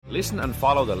Listen and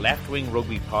follow the Left Wing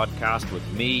Rugby podcast with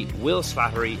me, Will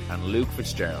Slattery, and Luke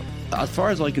Fitzgerald. As far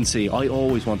as I can see, I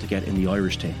always want to get in the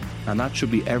Irish team, and that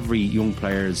should be every young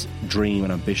player's dream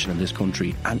and ambition in this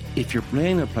country. And if you're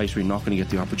playing in a place where you're not going to get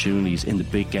the opportunities in the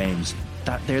big games,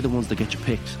 that they're the ones that get you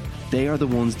picked. They are the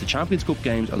ones, the Champions Cup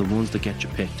games are the ones that get you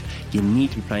picked. You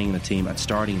need to be playing in a team and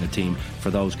starting in a team for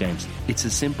those games. It's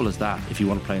as simple as that if you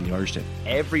want to play in the Irish team.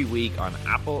 Every week on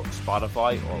Apple,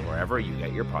 Spotify, or wherever you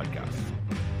get your podcasts.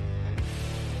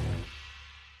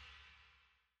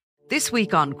 This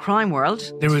week on Crime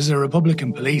World. There was a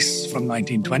Republican police from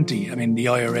 1920. I mean, the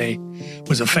IRA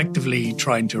was effectively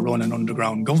trying to run an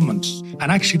underground government.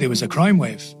 And actually, there was a crime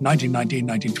wave. 1919,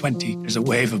 1920. There's a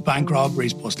wave of bank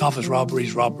robberies, post office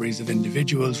robberies, robberies of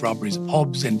individuals, robberies of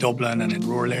pubs in Dublin and in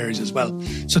rural areas as well.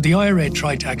 So the IRA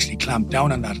tried to actually clamp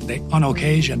down on that. They, on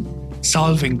occasion,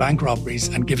 solving bank robberies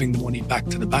and giving the money back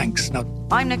to the banks. Now,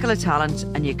 I'm Nicola Tallant,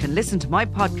 and you can listen to my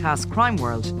podcast, Crime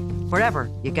World,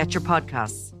 wherever you get your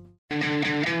podcasts.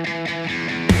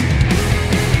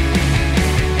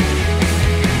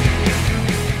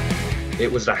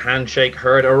 It was a handshake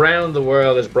heard around the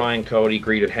world as Brian Cody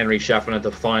greeted Henry Shefflin at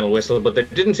the final whistle, but there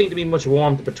didn't seem to be much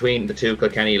warmth between the two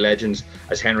Kilkenny legends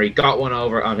as Henry got one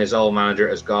over on his old manager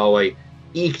as Galway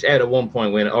eked out a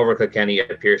 1-point win over Kilkenny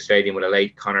at Pearse Stadium with a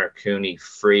late Conor Cooney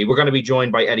free. We're going to be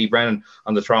joined by Eddie Brennan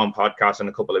on the Throne podcast in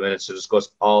a couple of minutes to discuss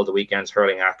all the weekend's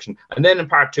hurling action. And then in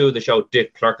part two of the show,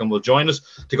 Dick Clerkin will join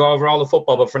us to go over all the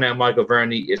football. But for now, Michael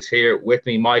Verney is here with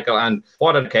me. Michael, and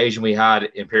what an occasion we had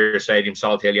in Pearse Stadium,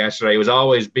 Salthill yesterday. It was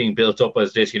always being built up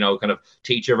as this, kind of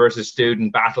teacher versus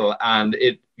student battle. And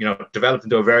it, developed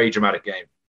into a very dramatic game.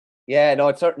 Yeah, no,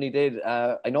 it certainly did.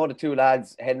 I know the two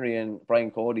lads, Henry and Brian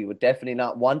Cody, would definitely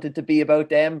not want it to be about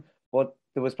them, but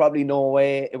there was probably no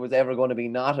way it was ever going to be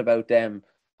not about them.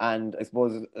 And I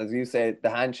suppose, as you said,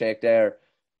 the handshake there,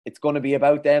 it's going to be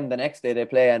about them the next day they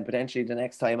play and potentially the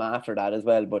next time after that as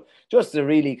well. But just a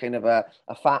really kind of a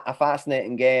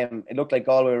fascinating game. It looked like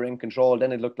Galway were in control.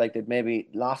 Then it looked like they'd maybe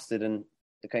lost it and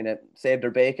they kind of saved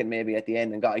their bacon maybe at the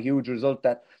end and got a huge result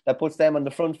that puts them on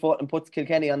the front foot and puts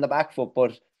Kilkenny on the back foot.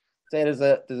 But say there's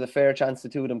a fair chance the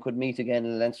two of them could meet again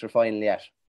in the Leinster final yet.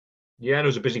 Yeah, and it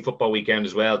was a busy football weekend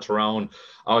as well. Tyrone,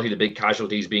 obviously the big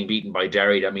casualties being beaten by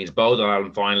Derry. That means both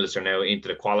Ireland finalists are now into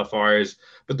the qualifiers.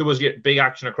 But there was big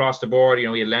action across the board.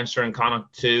 We had Leinster and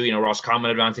Connacht too. Roscommon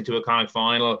advancing to a Connacht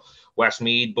final.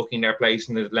 Westmeath booking their place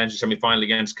in the Leinster semi-final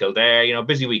against Kildare.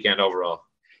 Busy weekend overall.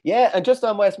 Yeah, and just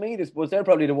on Westmeath, I suppose they're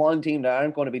probably the one team that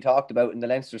aren't going to be talked about in the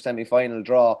Leinster semi-final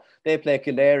draw. They play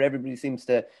Kildare. Everybody seems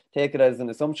to take it as an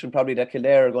assumption probably that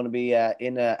Kildare are going to be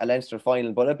in a Leinster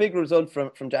final. But a big result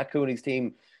from Jack Cooney's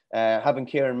team, having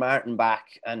Kieran Martin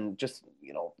back and just,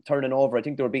 turning over. I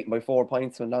think they were beaten by 4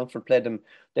 points when Longford played them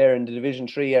there in the Division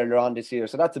 3 earlier on this year.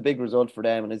 So that's a big result for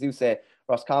them. And as you say,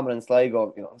 Roscommon and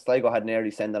Sligo, Sligo had an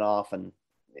early sending off and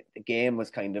the game was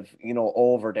kind of,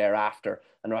 over thereafter,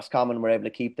 and Roscommon were able to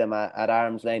keep them at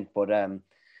arm's length. But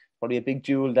probably a big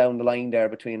duel down the line there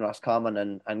between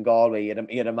Roscommon and Galway,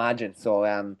 you'd imagine. So,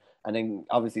 and then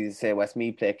obviously, as you say,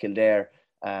 Westmeath play Kildare.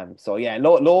 So yeah,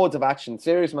 loads of action,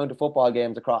 serious amount of football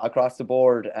games across the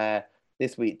board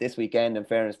this weekend. In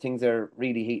fairness, things are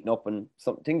really heating up, and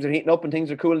some things are heating up and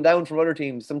things are cooling down for other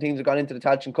teams. Some teams have gone into the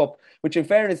Tailteann Cup, which in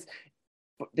fairness,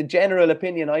 the general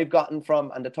opinion I've gotten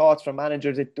from and the thoughts from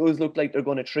managers, it does look like they're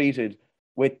going to treat it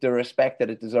with the respect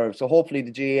that it deserves. So hopefully the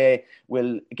GAA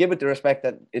will give it the respect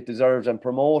that it deserves and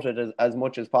promote it as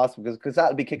much as possible, because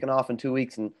that'll be kicking off in 2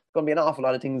 weeks and there's going to be an awful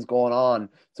lot of things going on.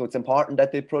 So it's important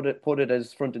that they put it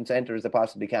as front and centre as they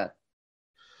possibly can.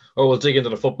 Oh, we'll dig into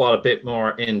the football a bit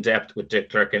more in depth with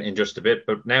Dick Clerkin in just a bit.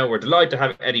 But now we're delighted to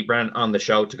have Eddie Brennan on the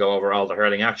show to go over all the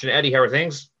hurling action. Eddie, how are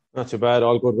things? Not too bad.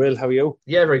 All good, Will. How are you?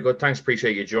 Yeah, very good. Thanks.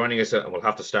 Appreciate you joining us. And we'll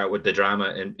have to start with the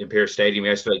drama in Pearse Stadium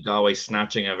yesterday. Galway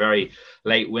snatching a very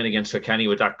late win against Kilkenny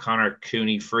with that Conor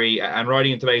Cooney free. And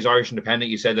writing in today's Irish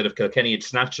Independent, you said that if Kilkenny had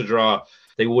snatched a draw,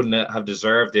 they wouldn't have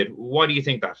deserved it. Why do you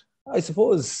think that? I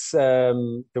suppose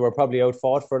they were probably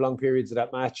outfought for long periods of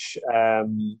that match.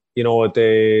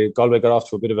 Galway got off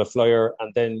to a bit of a flyer,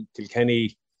 and then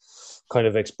Kilkenny kind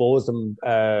of exposed them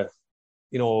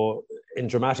in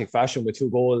dramatic fashion with 2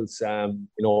 goals.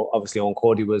 Obviously Owen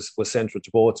Cody was central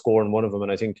to both, scoring one of them.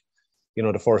 And I think,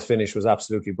 the first finish was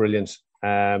absolutely brilliant.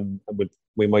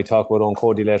 We might talk about Owen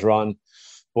Cody later on.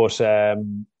 But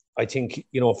I think,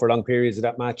 for long periods of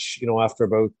that match, after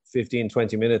about 15,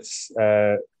 20 minutes,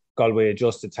 Galway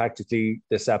adjusted tactically.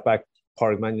 They sat back.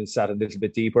 Pádraig Mannion sat a little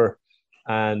bit deeper.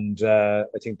 And I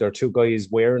think there are 2 guys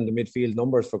wearing the midfield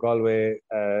numbers for Galway,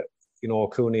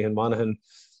 Cooney and Monaghan.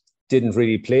 didn't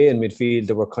really play in midfield.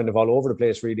 They were kind of all over the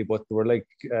place, really, but they were like,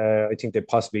 I think they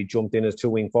possibly jumped in as two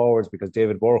wing forwards because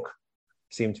David Burke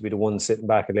seemed to be the one sitting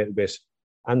back a little bit.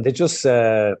 And they just,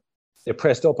 they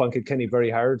pressed up on Kilkenny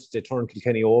very hard. They turned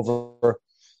Kilkenny over.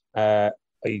 I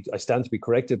stand to be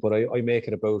corrected, but I make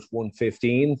it about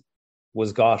 1:15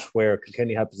 was got where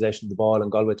Kilkenny had possession of the ball and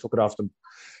Galway took it off them.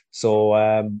 So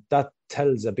that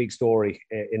tells a big story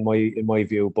in my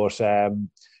view. But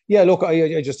yeah, look,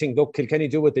 I just think, look, Kilkenny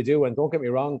do what they do, and don't get me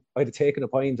wrong, I'd have taken a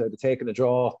point, I'd have taken a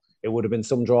draw. It would have been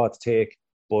some draw to take,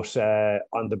 but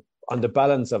on the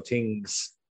balance of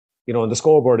things, you know, on the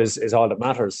scoreboard is all that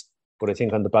matters. But I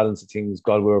think on the balance of things,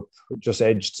 Galway were just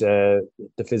edged the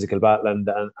physical battle and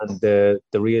the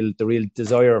real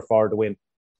desire for the win.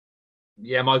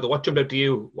 Yeah, Michael, what jumped out to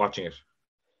you watching it?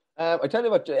 I tell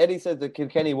you what, Eddie said that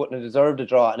Kilkenny wouldn't have deserved a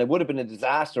draw, and it would have been a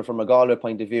disaster from a Galway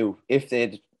point of view if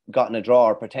they'd gotten a draw,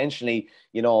 or potentially,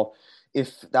 you know,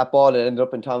 if that ball had ended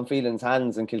up in Tom Phelan's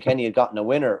hands and Kilkenny had gotten a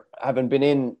winner, having been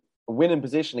in a winning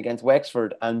position against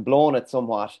Wexford and blown it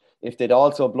somewhat. If they'd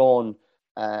also blown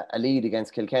a lead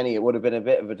against Kilkenny, it would have been a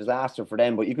bit of a disaster for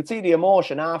them. But you could see the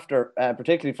emotion after,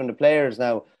 particularly from the players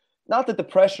now. Not that the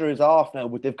pressure is off now,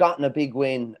 but they've gotten a big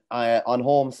win on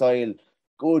home soil.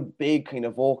 Good, big kind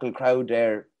of vocal crowd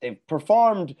there. They've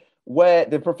performed well.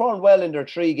 They've performed well in their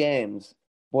 3 games,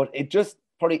 but it just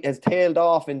probably has tailed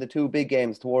off in the 2 big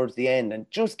games towards the end. And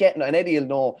just getting, and Eddie will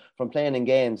know from playing in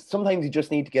games, sometimes you just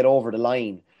need to get over the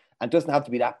line. And it doesn't have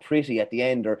to be that pretty at the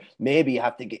end, or maybe you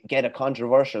have to get a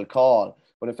controversial call.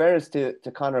 But in fairness to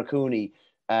Conor Cooney,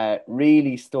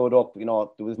 really stood up. You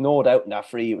know, there was no doubt in that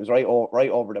free. It was right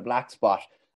over the black spot.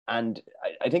 And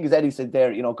I think, as Eddie said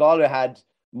there, you know, Galway had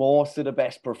most of the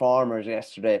best performers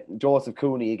yesterday. Joseph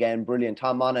Cooney, again, brilliant.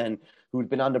 Tom Monaghan, who'd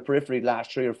been on the periphery the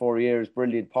last 3 or 4 years,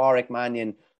 brilliant. Pádraig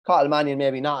Mannion. Cathal Mannion,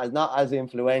 maybe not as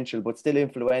influential, but still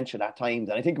influential at times.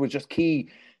 And I think it was just key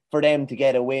for them to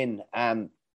get a win.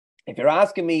 If you're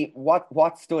asking me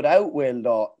what stood out, Will,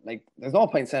 though, like, there's no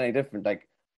point saying any different. Like,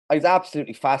 I was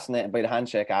absolutely fascinated by the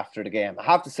handshake after the game. I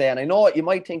have to say, and I know you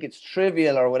might think it's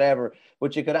trivial or whatever,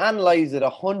 but you could analyse it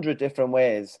 100 different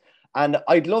ways. And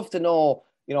I'd love to know,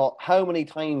 you know, how many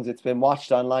times it's been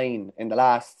watched online in the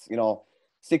last, you know,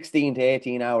 16 to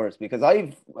 18 hours. Because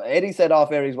Eddie said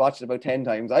off air he's watched it about 10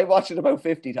 times. I've watched it about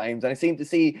 50 times. And I seem to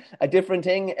see a different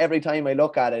thing every time I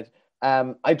look at it.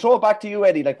 I throw it back to you,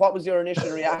 Eddie. Like, what was your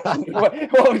initial reaction?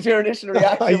 What was your initial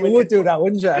reaction? You would do that,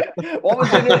 wouldn't you? What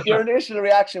was your initial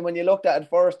reaction when you looked at it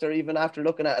first, or even after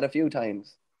looking at it a few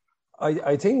times?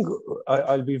 I think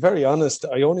I'll be very honest.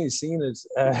 I only seen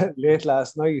it late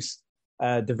last night,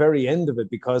 the very end of it,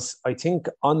 because I think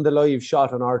on the live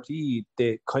shot on RTE,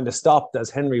 they kind of stopped as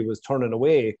Henry was turning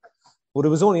away. But it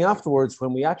was only afterwards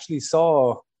when we actually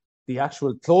saw the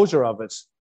actual closure of it.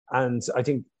 And I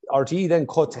think RTE then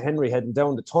cut to Henry heading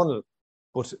down the tunnel.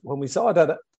 But when we saw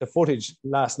that the footage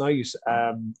last night,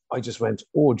 I just went,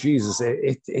 oh, Jesus,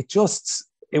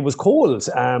 it was cold.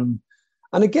 And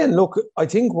again, look, I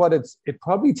think what it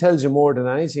probably tells you more than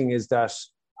anything is that,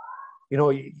 you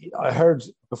know, I heard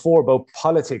before about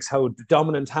politics, how the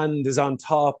dominant hand is on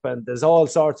top, and there's all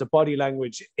sorts of body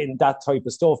language in that type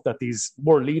of stuff that these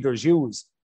world leaders use.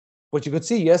 But you could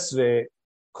see yesterday,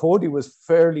 Cody was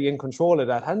fairly in control of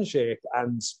that handshake.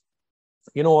 And,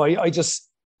 you know, I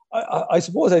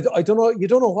suppose I don't know. You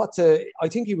don't know what to. I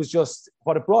think he was just,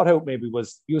 what it brought out maybe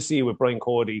was, you see with Brian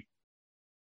Cody,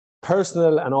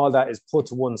 personal and all that is put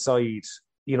to one side.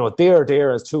 You know, they're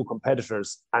there as two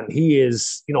competitors, and he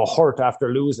is, you know, hurt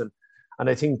after losing. And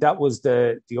I think that was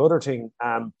the other thing.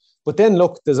 But then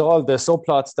look, there's all the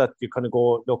subplots that you kind of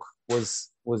go, look, was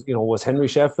Henry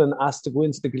Shefflin asked to go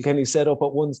into the Kilkenny setup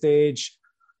at one stage?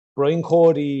 Brian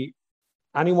Cody,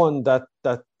 anyone that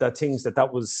thinks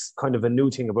that was kind of a new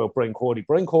thing about Brian Cody.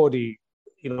 Brian Cody,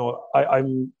 you know,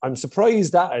 I'm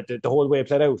surprised that the whole way it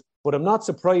played out, but I'm not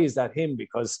surprised at him,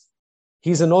 because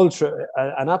he's an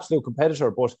absolute competitor.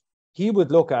 But he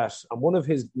would look at, and one of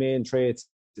his main traits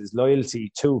is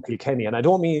loyalty to Kilkenny. And I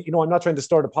don't mean, you know, I'm not trying to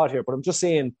stir the pot here, but I'm just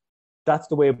saying that's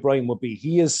the way Brian would be.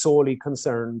 He is solely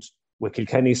concerned with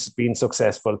Kilkenny being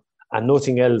successful, and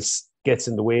nothing else gets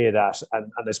in the way of that.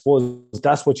 And I suppose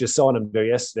that's what you saw in him there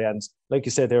yesterday. And like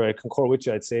you said there, I concur with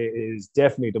you. I'd say it is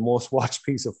definitely the most watched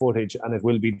piece of footage, and it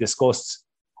will be discussed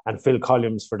and fill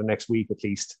columns for the next week at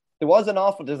least. There's an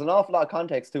awful lot of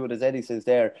context to it, as Eddie says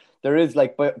there. There is,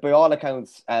 like, by all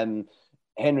accounts,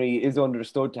 Henry is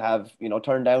understood to have, you know,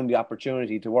 turned down the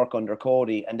opportunity to work under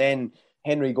Cody, and then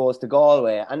Henry goes to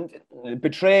Galway, and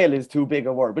betrayal is too big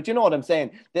a word, but you know what I'm saying,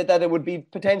 that it would be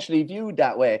potentially viewed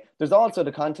that way. There's also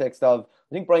the context of,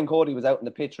 I think Brian Cody was out in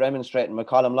the pitch remonstrating with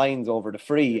Colm Lyons over the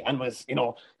free, and was,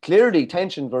 clearly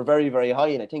tensions were very, very high,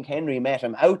 and I think Henry met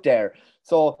him out there.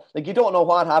 So, you don't know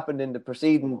what happened in the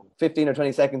preceding 15 or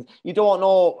 20 seconds. You don't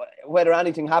know whether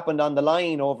anything happened on the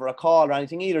line over a call or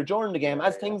anything either during the game,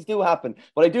 as things do happen.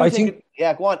 But I think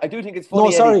go on. I do think it's funny.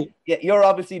 No, sorry. Eddie, yeah, you're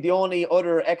obviously the only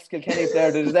other ex-Kilkenny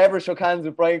player that has ever shook hands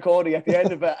with Brian Cody at the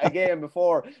end of a game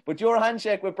before. But your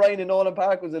handshake with Brian in Nolan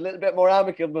Park was a little bit more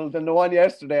amicable than the one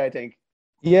yesterday, I think.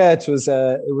 Yeah, it was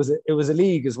a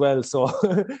league as well, so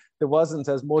there wasn't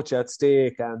as much at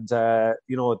stake, and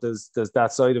there's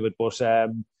that side of it. But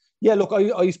look,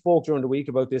 I spoke during the week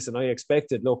about this, and I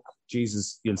expected, look,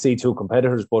 Jesus, you'll see two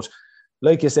competitors, but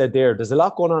like you said there's a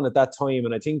lot going on at that time,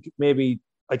 and I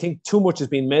think too much has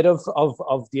been made of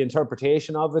the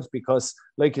interpretation of it, because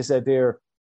like you said there,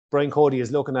 Brian Cody is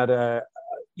looking at a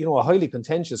highly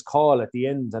contentious call at the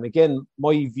end. And again,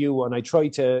 my view, and I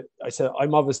said,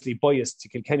 I'm obviously biased to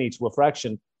Kilkenny to a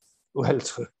fraction. Well,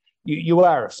 you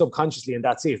are subconsciously, and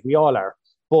that's it. We all are.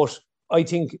 But I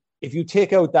think if you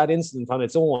take out that incident on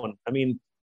its own, I mean,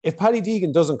 if Paddy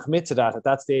Deegan doesn't commit to that at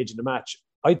that stage in the match,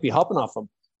 I'd be hopping off him.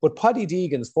 But Paddy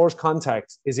Deegan's first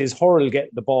contact is his hurl getting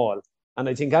the ball. And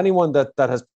I think anyone that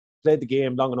has played the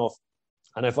game long enough,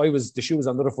 and if I was the shoes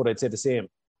on the other foot, I'd say the same.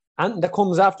 And that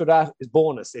comes after that is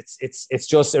bonus. It's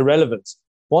just irrelevant.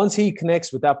 Once he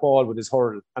connects with that ball with his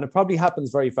hurl, and it probably happens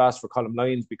very fast for Colm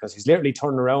Lyons, because he's literally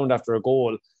turning around after a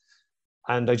goal.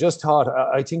 And I just thought,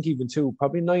 I think even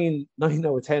probably 9 out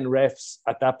of 10 refs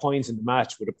at that point in the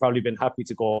match would have probably been happy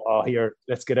to go, oh, here,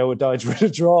 let's get out of Dodge with a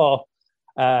draw.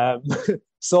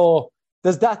 So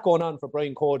there's that going on for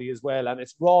Brian Cody as well. And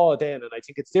it's raw then. And I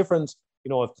think it's different,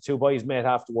 if the two boys met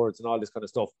afterwards and all this kind of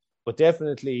stuff. But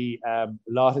definitely a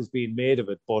lot has been made of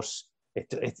it. But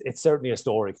it's certainly a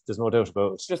story. There's no doubt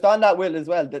about it. Just on that, Will, as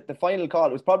well, the final call,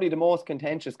 it was probably the most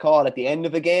contentious call at the end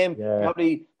of the game. Yeah.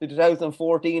 Probably the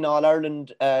 2014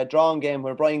 All-Ireland drawing game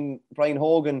where Brian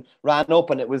Hogan ran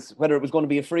up, and it was whether it was going to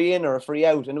be a free in or a free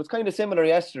out. And it was kind of similar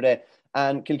yesterday.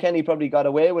 And Kilkenny probably got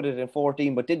away with it in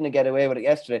 14, but didn't get away with it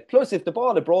yesterday. Plus, if the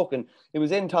ball had broken, it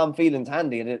was in Tom Phelan's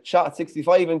handy, and it shot at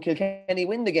 65 and Kilkenny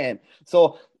win the game.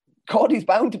 So Cody's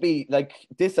bound to be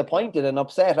disappointed and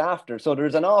upset after. So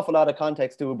there's an awful lot of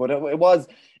context to it, but it was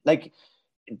they're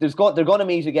going to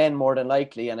meet again more than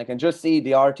likely, and I can just see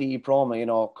the RTE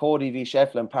promo, Cody v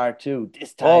Shefflin Part 2.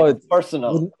 This time it's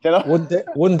personal.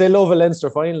 Wouldn't they love a Leinster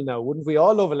final now? Wouldn't we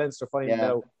all love a Leinster final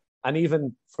now? And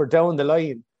even for down the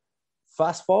line,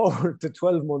 fast forward to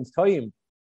 12 months' time,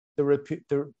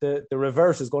 the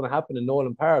reverse is going to happen in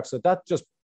Nolan Park. So that just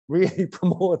really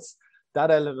promotes that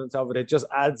element of it. It just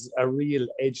adds a real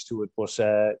edge to it. But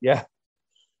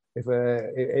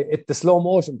if the slow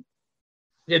motion.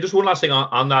 Yeah, just one last thing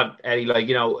on that,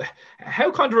 Eddie. How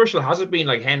controversial has it been?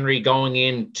 Henry going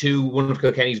into one of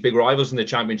Kilkenny's big rivals in the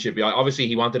championship. Obviously,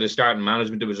 he wanted to start in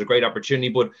management. It was a great opportunity,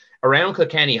 but around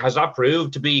Kilkenny, has that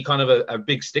proved to be kind of a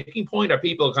big sticking point? Are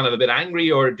people kind of a bit angry,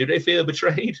 or do they feel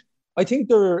betrayed? I think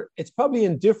it's probably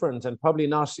indifferent and probably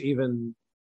not even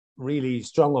really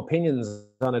strong opinions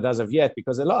on it as of yet,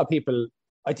 because a lot of people,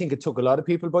 I think it took a lot of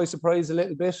people by surprise a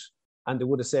little bit, and they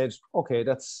would have said, okay,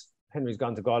 that's Henry's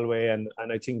gone to Galway, and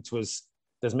I think there's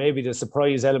maybe the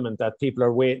surprise element that people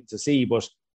are waiting to see. But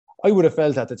I would have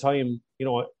felt at the time,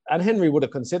 and Henry would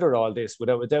have considered all this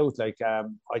without a doubt.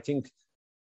 I think,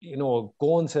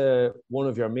 going to one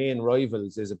of your main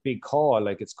rivals is a big call.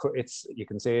 It's you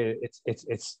can say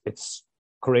it's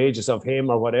courageous of him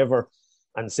or whatever,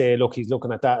 and say, look, he's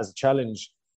looking at that as a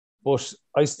challenge. But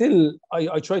I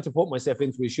tried to put myself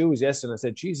into his shoes yesterday, and I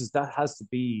said, Jesus, that has to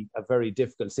be a very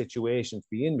difficult situation to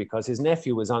be in, because his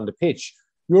nephew is on the pitch.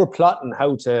 You're plotting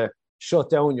how to shut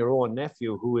down your own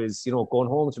nephew, who is, going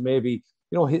home to maybe,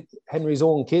 Henry's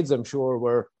own kids, I'm sure,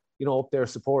 were, up there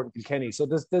supporting Kilkenny. So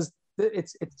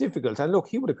it's difficult. And look,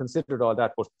 he would have considered all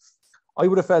that, but I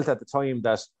would have felt at the time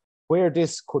that where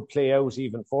this could play out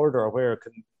even further, or where it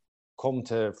can come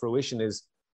to fruition, is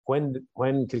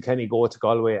when Kilkenny go to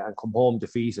Galway and come home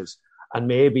defeated, and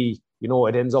maybe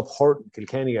it ends up hurting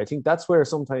Kilkenny. I think that's where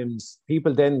sometimes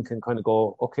people then can kind of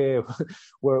go, okay,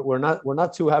 we're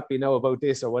not too happy now about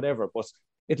this or whatever. But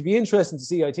it'd be interesting to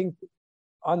see. I think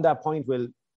on that point,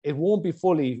 it won't be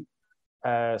fully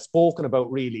spoken about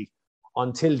really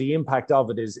until the impact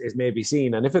of it is maybe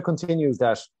seen. And if it continues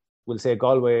that, we'll say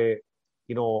Galway,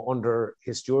 under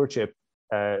his stewardship,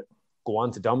 go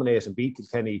on to dominate and beat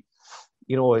Kilkenny,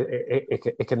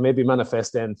 it can maybe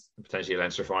manifest then. Potentially a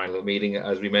Leinster final meeting,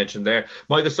 as we mentioned there.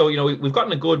 Michael, so, we've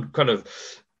gotten a good kind of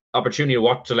opportunity to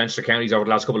watch the Leinster counties over the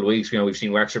last couple of weeks. We've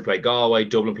seen Wexford play Galway,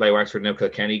 Dublin play Wexford, now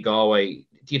Kilkenny, Galway.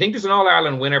 Do you think there's an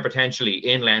All-Ireland winner potentially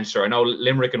in Leinster? I know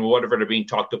Limerick and Waterford are being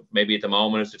talked up maybe at the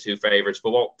moment as the two favourites,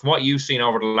 but from what you've seen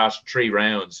over the last 3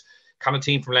 rounds, can a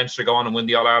team from Leinster go on and win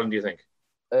the All-Ireland, do you think?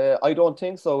 I don't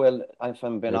think so. Well, if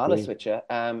I'm being honest with you,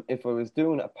 if I was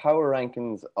doing a power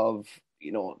rankings of,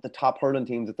 the top hurling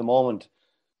teams at the moment,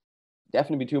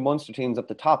 definitely be 2 Munster teams up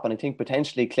the top, and I think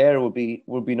potentially Clare would be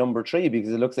number 3,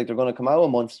 because it looks like they're going to come out of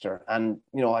Munster. And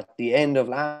at the end of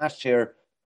last year,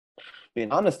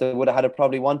 being honest, they would have had it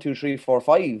probably 1, 2, 3, 4,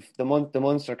 5 the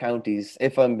Munster counties,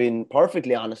 if I'm being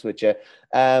perfectly honest with you.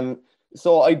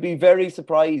 So I'd be very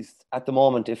surprised at the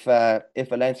moment if a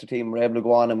Leinster team were able to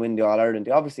go on and win the All-Ireland.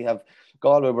 They obviously have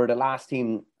Galway were the last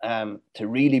team to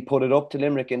really put it up to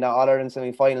Limerick in the All-Ireland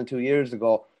semi-final 2 years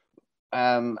ago.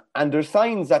 And there's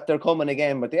signs that they're coming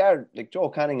again, but they are, like, Joe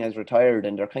Canning has retired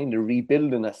and they're kind of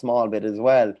rebuilding a small bit as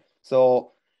well.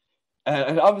 So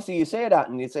and obviously you say that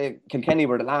and you say Kilkenny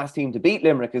were the last team to beat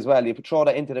Limerick as well. You could throw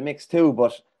that into the mix too,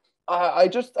 but I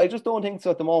just don't think so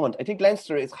at the moment. I think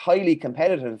Leinster is highly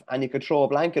competitive and you could throw a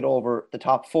blanket over the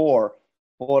top 4,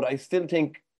 but I still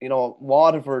think,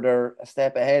 Waterford are a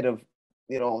step ahead of,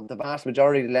 the vast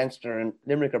majority of Leinster, and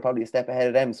Limerick are probably a step ahead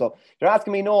of them. So if you're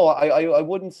asking me, no, I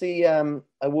wouldn't see a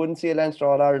Leinster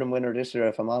All-Ireland winner this year,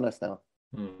 if I'm honest now.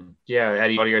 Yeah,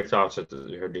 Eddie, what are your thoughts?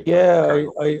 Yeah,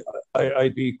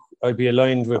 I'd be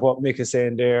aligned with what Mick is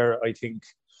saying there. I think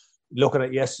looking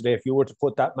at yesterday, if you were to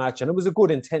put that match, and it was a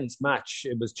good intense match,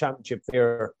 it was championship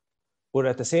fair, but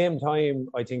at the same time,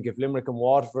 I think if Limerick and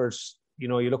Waterford,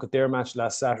 you look at their match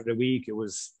last Saturday week, it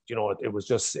was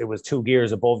 2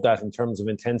 gears above that in terms of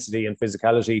intensity and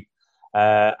physicality.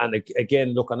 And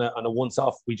again, look, on a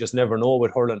once-off, we just never know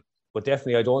with hurling. But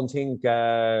definitely, I don't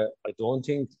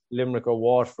think Limerick or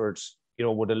Waterford,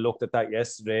 would have looked at that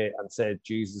yesterday and said,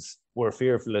 Jesus, we're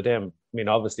fearful of them. I mean,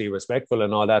 obviously respectful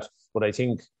and all that, but I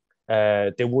think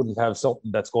they wouldn't have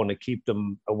something that's going to keep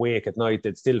them awake at night.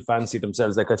 They'd still fancy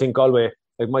themselves. Like, I think Galway,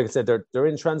 like Michael said, they're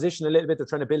in transition a little bit. They're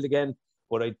trying to build again,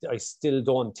 but I still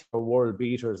don't think they're world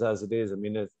beaters as it is. I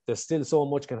mean, there's still so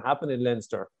much can happen in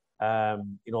Leinster.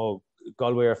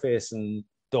 Galway are facing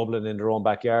Dublin in their own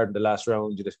backyard in the last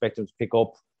round. You'd expect them to pick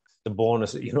up the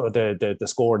bonus, the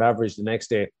score and average the next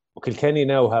day. But Kilkenny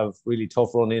now have really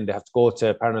tough run in. They have to go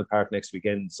to Parnell Park next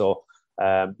weekend. So,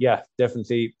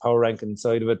 definitely power ranking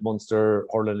side of it, Munster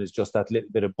hurling is just that little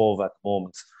bit above at the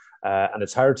moment. And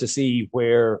it's hard to see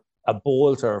where a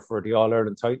bolter for the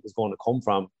All-Ireland title is going to come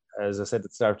from. As I said at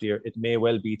the start of the year, it may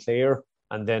well be Clare,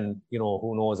 and then,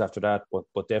 who knows after that.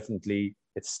 But definitely,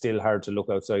 it's still hard to look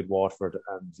outside Waterford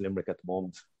and Limerick at the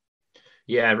moment.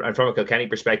 Yeah, and from a Kilkenny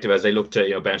perspective, as they look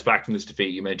to bounce back from this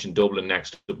defeat, you mentioned Dublin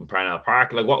next up in Parnell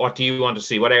Park. Like, what do you want to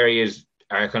see? What areas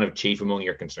are kind of chief among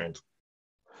your concerns?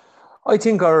 I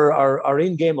think our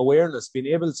in-game awareness, being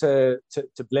able to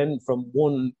blend from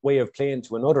one way of playing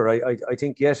to another. I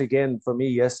think yet again for me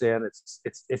yesterday, and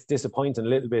it's disappointing a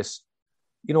little bit,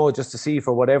 just to see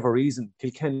for whatever reason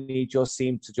Kilkenny just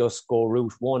seemed to just go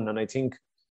route one, and I think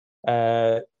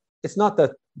it's not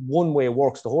that one way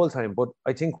works the whole time, but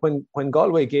I think when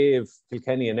Galway gave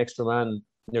Kilkenny an extra man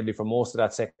nearly for most of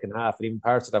that second half and even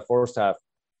parts of that first half,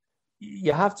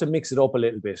 you have to mix it up a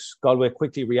little bit. Galway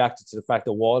quickly reacted to the fact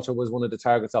that Walter was one of the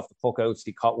targets off the puck outs.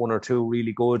 He caught 1 or 2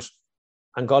 really good,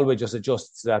 and Galway just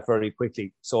adjusted to that very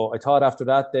quickly. So I thought after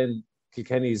that, then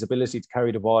Kilkenny's ability to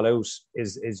carry the ball out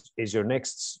is your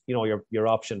next, your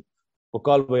option. But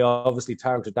Galway obviously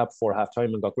targeted that before half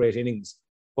time and got great innings.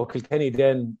 But Kilkenny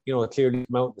then, clearly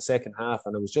came out in the second half,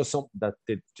 and it was just something that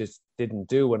they just didn't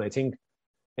do. And I think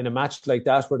in a match like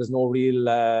that where there's no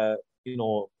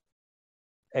real,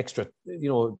 extra,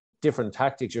 different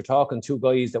tactics, you're talking 2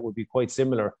 guys that would be quite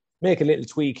similar, make a little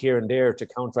tweak here and there to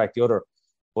counteract the other.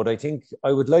 But I think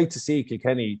I would like to see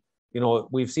Kilkenny,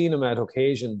 we've seen them at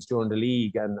occasions during the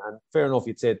league, and fair enough,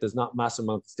 you'd say there's not massive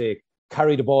amount at stake.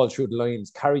 Carry the ball through the lines,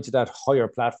 carry to that higher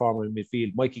platform in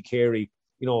midfield. Mikey Carey,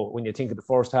 when you think of the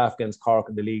first half against Cork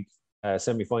in the league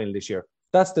semi-final this year,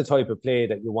 that's the type of play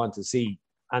that you want to see.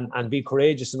 And be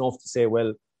courageous enough to say,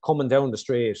 well, coming down the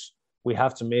straight, we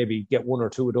have to maybe get 1 or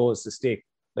 2 of those to stick.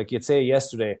 Like you'd say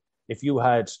yesterday, if you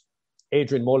had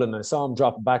Adrian Mullen, I saw him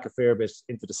dropping back a fair bit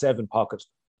into the 7 pocket.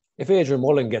 If Adrian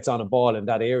Mullen gets on a ball in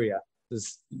that area,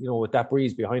 there's, with that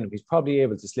breeze behind him, he's probably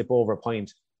able to slip over a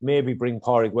point, maybe bring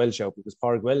Pádraig Welsh out, because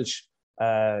Pádraig Welsh,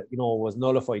 was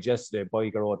nullified yesterday by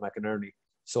Gearóid McInerney.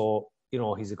 So,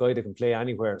 he's a guy that can play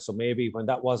anywhere. So maybe when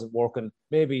that wasn't working,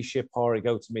 maybe ship Pádraig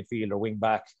out to midfield or wing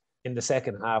back in the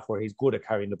second half where he's good at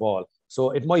carrying the ball. So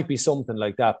it might be something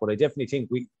like that. But I definitely think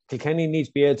Kilkenny needs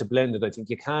to be able to blend it. I think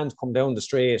you can't come down the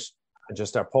straight and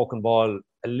just start poking ball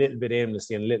a little bit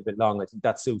aimlessly and a little bit long. I think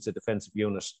that suits a defensive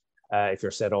unit. if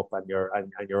you're set up and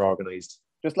you're organised.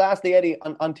 Just lastly, Eddie,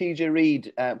 on TJ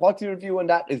Reid, what's your view on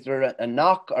that? Is there a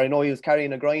knock? Or I know he was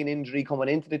carrying a groin injury coming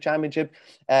into the championship.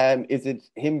 Is it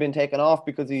him being taken off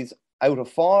because he's out of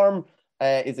form?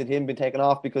 Is it him being taken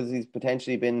off because he's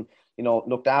potentially been,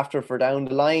 looked after for down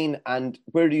the line? And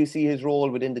where do you see his role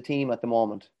within the team at the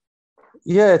moment?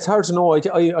 Yeah, it's hard to know.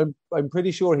 I'm pretty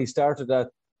sure he started at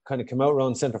kind of come out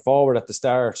around centre forward at the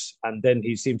start, and then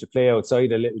he seemed to play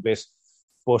outside a little bit.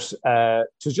 But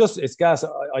it's gas.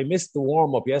 I missed the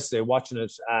warm up yesterday watching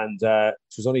it, and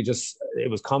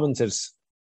it was commented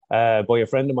by a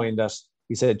friend of mine that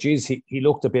he said, "Geez, he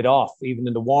looked a bit off even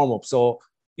in the warm up." So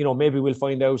maybe we'll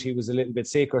find out he was a little bit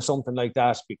sick or something like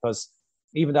that, because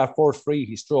even that first free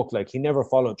he struck, like he never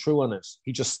followed through on it.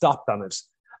 He just stopped on it,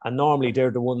 and normally they're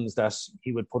the ones that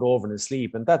he would put over in his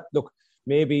sleep. And that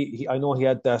maybe I know he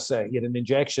had an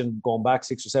injection going back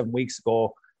 6 or 7 weeks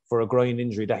ago for a groin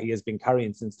injury that he has been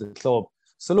carrying since the club.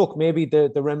 So look, maybe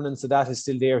the remnants of that is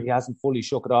still there. He hasn't fully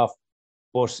shook it off,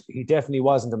 but he definitely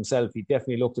wasn't himself. He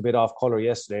definitely looked a bit off colour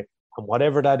yesterday. And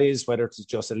whatever that is, whether it's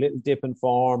just a little dip in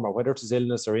form or whether it's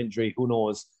illness or injury, who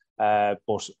knows?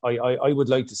 But I would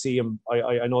like to see him.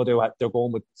 I know they're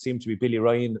going with, seem to be Billy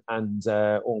Ryan and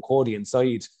Owen Cody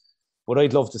inside, but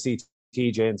I'd love to see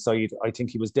TJ inside. I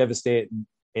think he was devastating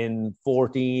in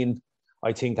 14.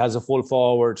 I think as a full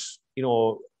forward,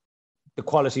 the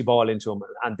quality ball into him,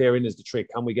 and therein is the trick.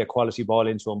 Can we get quality ball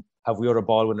into him? Have we other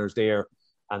ball winners there?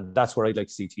 And that's where I'd like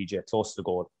to see TJ close to the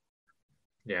goal.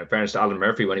 Yeah, in fairness to Alan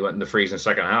Murphy, when he went in the freeze in the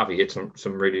second half, he hit some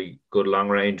really good long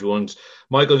range ones.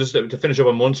 Michael, just to finish up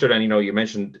on Munster, then you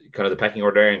mentioned kind of the pecking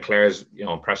order there, and Clare's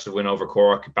impressive win over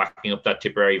Cork, backing up that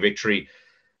Tipperary victory.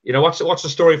 What's the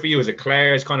story for you? Is it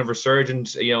Clare's kind of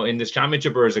resurgence, in this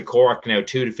championship, or is it Cork now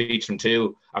 2 defeats from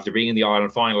 2 after being in the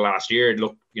Ireland final last year?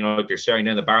 Look, they're staring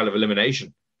down the barrel of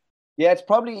elimination. Yeah, it's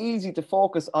probably easy to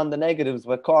focus on the negatives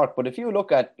with Cork, but if you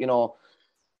look at,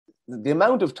 the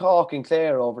amount of talk in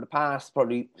Clare over the past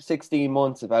probably 16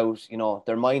 months about,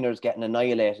 their minors getting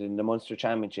annihilated in the Munster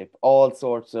Championship, all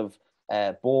sorts of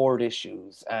board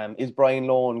issues. Is Brian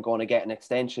Lohan going to get an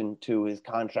extension to his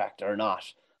contract or not?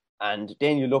 And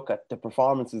then you look at the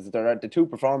performances, the 2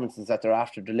 performances that they're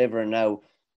after delivering now.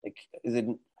 Like, is it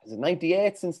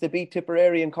 98 since they beat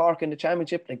Tipperary and Cork in the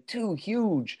championship? Like, 2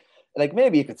 huge. Like,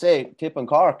 maybe you could say Tip and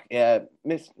Cork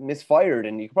misfired,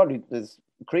 and you could probably, there's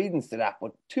credence to that,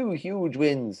 but 2 huge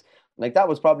wins. Like, that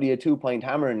was probably a 2-point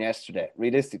hammering yesterday,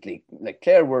 realistically. Like,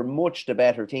 Clare were much the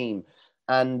better team.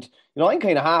 And, I'm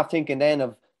kind of half thinking then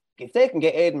of, if they can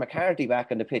get Aidan McCarthy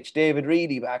back on the pitch, David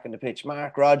Reedy back on the pitch,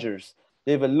 Mark Rogers,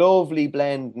 they have a lovely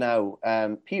blend now.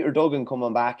 Peter Duggan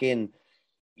coming back in.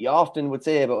 You often would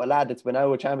say about a lad that's been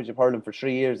out of championship hurling for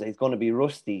 3 years that he's going to be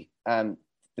rusty.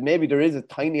 Maybe there is a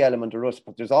tiny element of rust,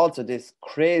 but there's also this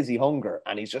crazy hunger,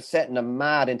 and he's just setting a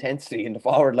mad intensity in the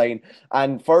forward line.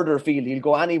 And further afield, he'll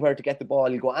go anywhere to get the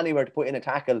ball. He'll go anywhere to put in a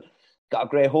tackle. Got a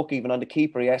great hook even on the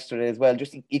keeper yesterday as well.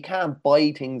 Just you can't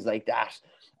buy things like that.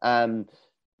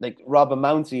 Like Robin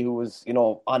Mounsey, who was,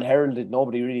 unheralded,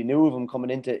 nobody really knew of him coming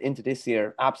into this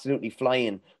year, absolutely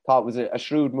flying. Thought it was a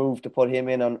shrewd move to put him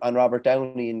in on Robert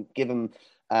Downey and give him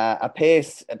a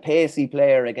pacey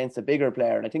player against a bigger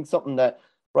player. And I think something that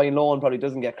Brian Lohan probably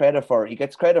doesn't get credit for. He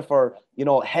gets credit for,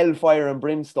 hellfire and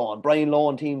brimstone. Brian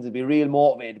Lohan teams will be real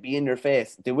motivated, be in your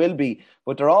face. They will be,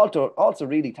 but they're also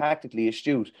really tactically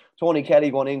astute. Tony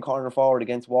Kelly going in corner forward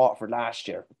against Waterford last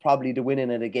year, probably the winning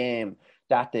of the game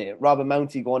that day. Robin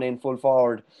Mounsey going in full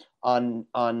forward on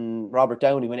Robert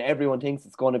Downey when everyone thinks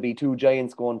it's going to be 2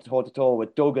 giants going toe-to-toe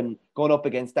with Duggan going up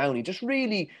against Downey. Just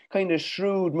really kind of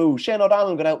shrewd move. Shane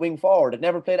O'Donnell going out wing forward. Had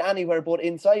never played anywhere but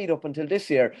inside up until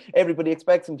this year. Everybody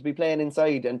expects him to be playing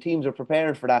inside, and teams are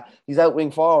preparing for that. He's out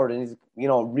wing forward, and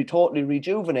he's totally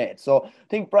rejuvenated. So I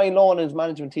think Brian Lohan and his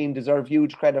management team deserve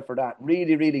huge credit for that.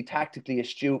 Really, really tactically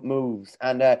astute moves.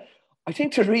 And I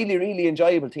think they're a really, really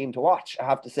enjoyable team to watch, I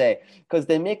have to say, because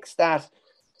they mix that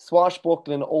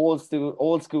swashbuckling old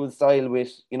school style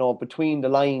with, between the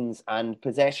lines and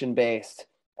possession based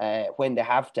when they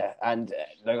have to. And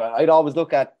I'd always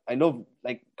I love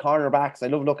cornerbacks. I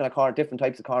love looking at different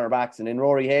types of cornerbacks. And in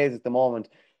Rory Hayes at the moment,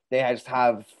 they just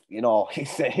have,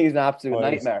 he's an absolute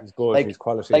nightmare. He's good. He's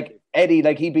quality. Like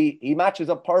Eddie, he matches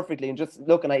up perfectly. And just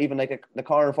looking at even the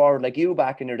corner forward like you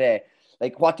back in your day,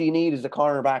 like, what do you need as a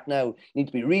cornerback now? You need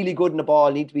to be really good in the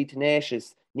ball, need to be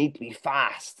tenacious, need to be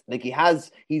fast. Like,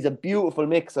 he's a beautiful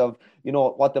mix of,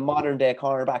 what the modern day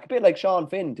cornerback, a bit like Sean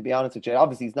Finn, to be honest with you.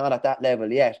 Obviously, he's not at that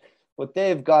level yet, but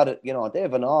they've got it, they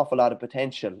have an awful lot of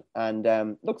potential.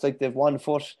 And looks like they've one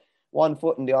foot one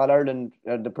foot in the All-Ireland,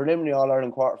 the preliminary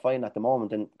All-Ireland quarter-final at the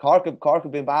moment. And Cork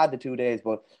have been bad the 2 days,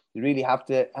 but you really have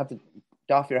to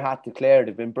doff your hat to Clare.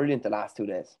 They've been brilliant the last 2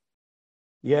 days.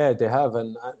 Yeah, they have,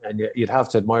 and you'd have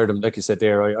to admire them. Like you said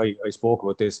there, I spoke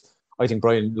about this. I think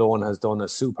Brian Lohan has done a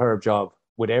superb job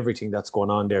with everything that's going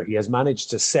on there. He has managed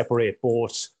to separate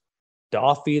both the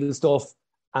off-field stuff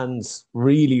and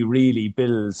really, really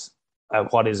builds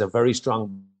what is a very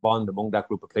strong bond among that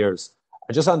group of players.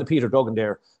 And just on the Peter Duggan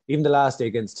there, even the last day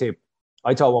against Tip,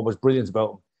 I thought what was brilliant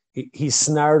about him, he's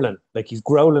snarling, like he's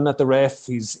growling at the ref.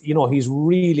 He's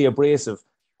really abrasive.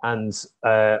 And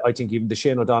I think even the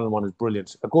Shane O'Donnell one is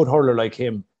brilliant. A good hurler like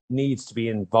him needs to be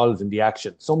involved in the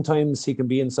action. Sometimes he can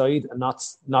be inside and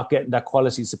not getting that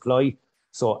quality supply.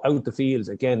 So out the field,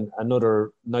 again,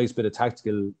 another nice bit of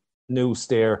tactical noose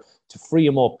there to free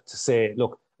him up to say,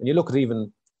 look, and you look at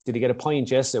even, did he get a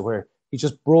point yesterday where he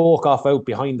just broke off out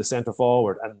behind the centre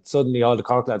forward and suddenly all the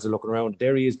Cork lads are looking around.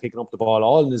 There he is picking up the ball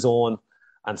all on his own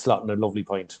and slotting a lovely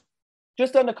point.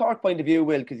 Just on the Cork point of view,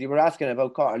 Will, because you were asking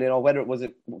about Cork, whether it was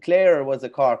Clare or was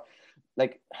it Cork.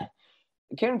 Like,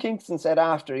 Kieran Kingston said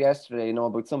after yesterday,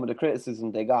 about some of the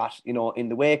criticism they got, in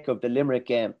the wake of the Limerick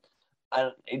game.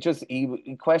 And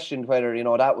he questioned whether,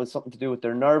 that was something to do with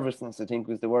their nervousness, I think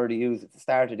was the word he used at the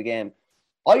start of the game.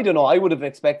 I don't know. I would have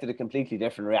expected a completely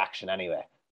different reaction anyway.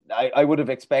 I would have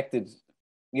expected,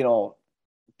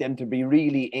 them to be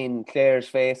really in Clare's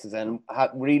faces and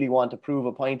really want to prove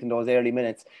a point in those early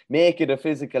minutes. Make it a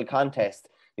physical contest.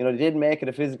 They did make it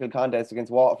a physical contest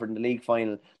against Waterford in the league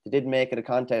final. They did make it a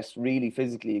contest really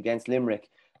physically against Limerick.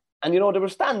 And, they were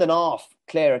standing off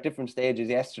Clare at different stages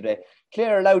yesterday.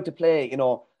 Clare allowed to play,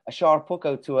 a sharp puck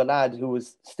out to a lad who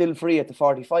was still free at the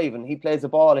 45 and he plays a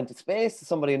ball into space to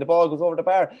somebody and the ball goes over the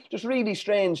bar. Just really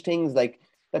strange things like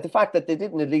that. The fact that they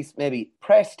didn't at least maybe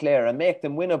press Clare and make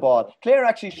them win a ball. Clare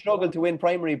actually struggled to win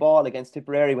primary ball against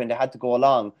Tipperary when they had to go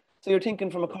along. So you're thinking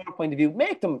from a Cork point of view,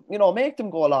 make them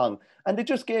go along. And they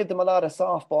just gave them a lot of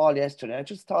soft ball yesterday. I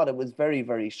just thought it was very,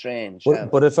 very strange.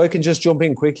 But if I can just jump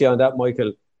in quickly on that,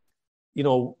 Michael,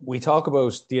 we talk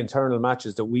about the internal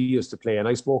matches that we used to play, and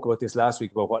I spoke about this last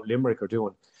week about what Limerick are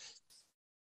doing.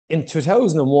 In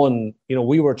 2001,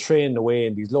 we were trained away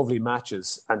in these lovely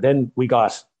matches, and then we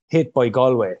got hit by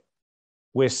Galway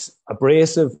with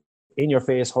abrasive,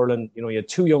 in-your-face hurling. You had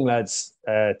two young lads,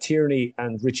 Tierney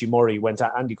and Richie Murray, went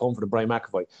at Andy Comfort and Brian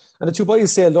McAvoy. And the two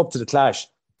boys sailed up to the clash.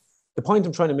 The point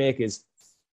I'm trying to make is,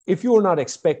 if you're not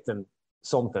expecting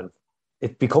something,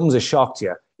 it becomes a shock to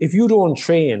you. If you don't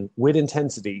train with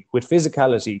intensity, with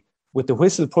physicality, with the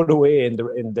whistle put away in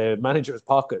the manager's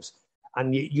pocket,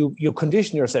 and you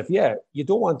condition yourself, you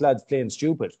don't want lads playing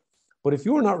stupid. But if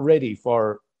you're not ready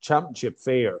for championship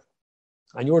fare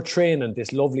and you're training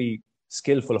this lovely,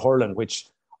 skillful hurling, which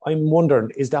I'm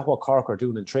wondering, is that what Cork are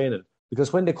doing in training?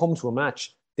 Because when they come to a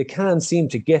match, they can't seem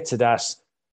to get to that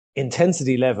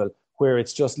intensity level where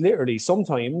it's just literally,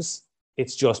 sometimes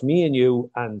it's just me and you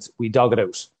and we dog it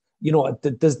out.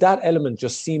 Does that element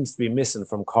just seems to be missing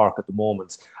from Cork at the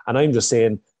moment? And I'm just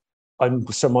saying, I'm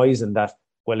surmising that,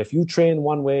 well, if you train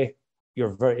one way,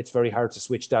 it's very hard to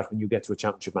switch that when you get to a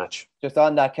championship match. Just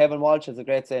on that, Kevin Walsh has a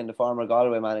great saying, the former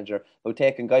Galway manager, about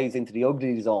taking guys into the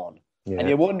ugly zone. Yeah. And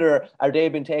you wonder, are they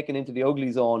being taken into the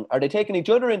ugly zone? Are they taking each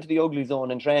other into the ugly zone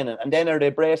in training? And then are they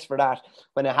braced for that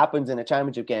when it happens in a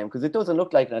championship game? Because it doesn't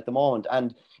look like it at the moment.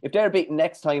 And if they're beaten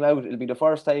next time out, it'll be the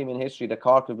first time in history that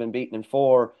Cork have been beaten in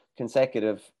 4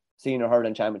 consecutive senior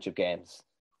hurling championship games.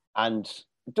 And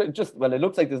it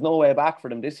looks like there's no way back for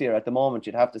them this year at the moment,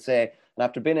 you'd have to say. And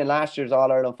after being in last year's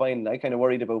All-Ireland final, I kind of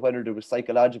worried about whether there were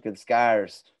psychological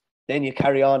scars. Then you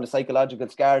carry on the psychological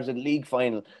scars at the league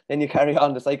final. Then you carry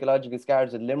on the psychological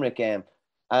scars at the Limerick game.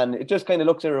 And it just kind of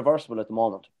looks irreversible at the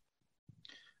moment.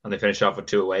 And they finished off with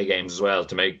 2 away games as well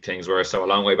to make things worse. So a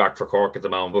long way back for Cork at the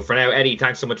moment. But for now, Eddie,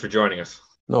 thanks so much for joining us.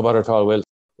 No bother at all, Will.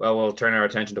 Well, we'll turn our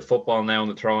attention to football now on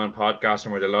the Throw-In podcast,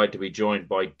 and we're delighted to be joined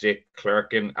by Dick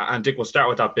Clerkin. And Dick, we'll start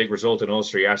with that big result in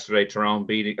Ulster yesterday. Tyrone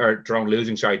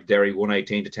losing to Derry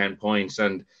 118 to 10 points.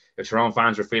 And if Tyrone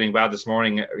fans were feeling bad this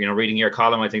morning, reading your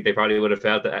column, I think they probably would have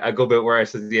felt a good bit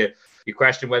worse. As you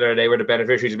question whether they were the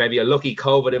beneficiaries of maybe a lucky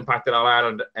COVID impacted All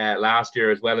Ireland last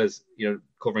year, as well as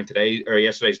covering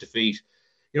yesterday's defeat.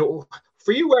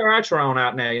 For you, where are Tyrone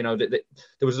at now? There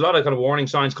was a lot of kind of warning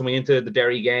signs coming into the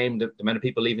Derry game. The amount of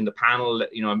people leaving the panel,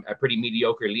 a pretty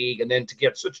mediocre league, and then to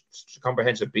get such a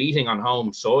comprehensive beating on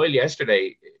home soil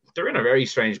yesterday, they're in a very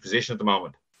strange position at the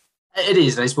moment. It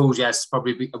is, and I suppose, yes,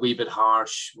 probably a wee bit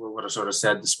harsh what I sort of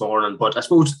said this morning. But I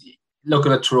suppose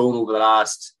looking at Tyrone over the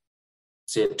last,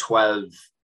 say, 12,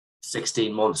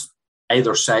 16 months,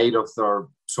 either side of their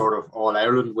sort of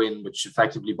All-Ireland win, which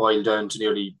effectively boiled down to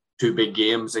nearly 2 big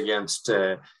games against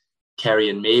Kerry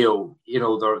and Mayo,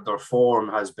 their form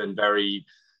has been very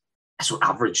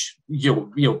average.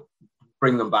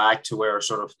 Bring them back to where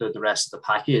sort of the rest of the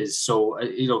pack is. So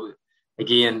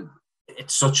again,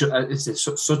 it's such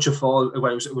a fall.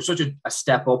 Well, it was such a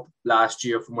step up last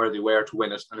year from where they were to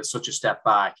win it, and it's such a step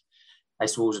back. I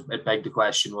suppose it begged the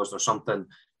question: was there something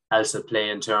else at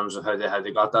play in terms of how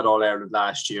they got that All-Ireland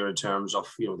last year, in terms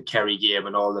of the Kerry game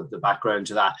and all the background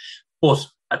to that? But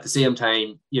at the same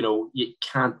time, you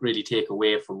can't really take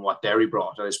away from what Derry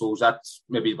brought. And I suppose that's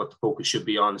maybe what the focus should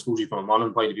be on, especially from a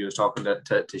Monaghan point of view. I was talking to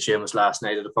Seamus last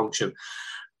night at a function,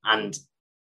 and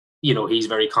he's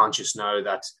very conscious now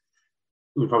that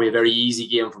it was probably a very easy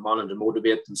game for Monaghan to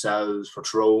motivate themselves for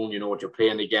Tyrone. You know what you're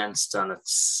playing against, and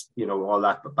it's all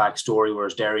that backstory.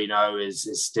 Whereas Derry now is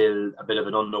still a bit of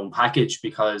an unknown package,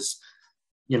 because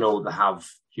they have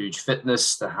huge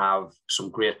fitness, they have some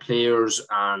great players,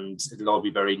 and it'll all be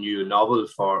very new and novel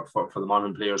for the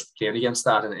Monaghan players playing against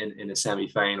that in a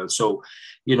semi-final. So,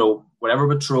 whatever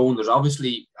with Tyrone, there's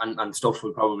obviously, and stuff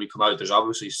will probably come out, there's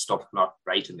obviously stuff not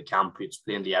right in the camp. It's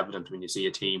plainly evident when you see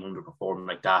a team underperforming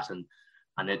like that, and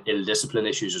ill-discipline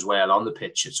issues as well on the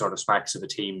pitch. It sort of smacks of a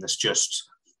team that's just,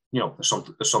 there's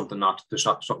something not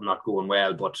going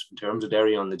well. But in terms of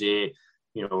Derry on the day,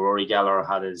 Rory Gallagher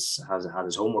had his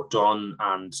homework done,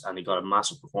 and he got a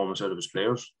massive performance out of his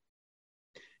players.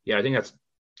 Yeah, I think that's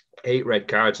 8 red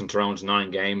cards in Tyrone's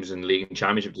 9 games in the league and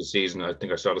championship this season. I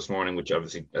think I saw this morning, which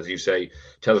obviously, as you say,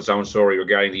 tells its own story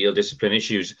regarding the ill-discipline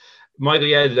issues. Michael,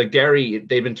 yeah, like Derry,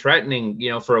 they've been threatening,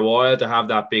 for a while to have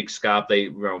that big scab. They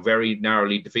were very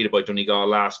narrowly defeated by Donegal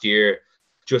last year,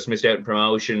 just missed out in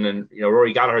promotion. And,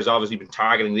 Rory Gallagher's obviously been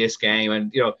targeting this game,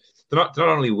 and, to not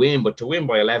only win, but to win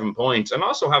by 11 points, and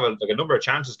also have a number of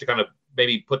chances to kind of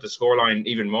maybe put the scoreline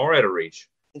even more out of reach.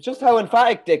 It's just how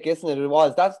emphatic, Dick, isn't it? It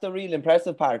was. That's the real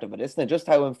impressive part of it, isn't it? Just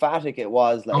how emphatic it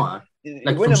was. Like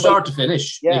from start to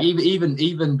finish. Yeah. Like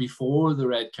even before the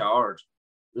red card,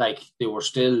 like they were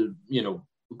still,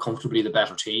 comfortably the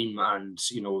better team, and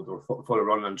they were full of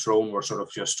run, and Tyrone were sort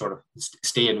of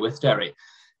staying with Derry.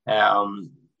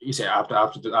 You say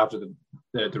after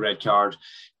the red card,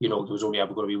 there was only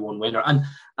ever going to be one winner, and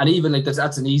even like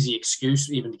that's an easy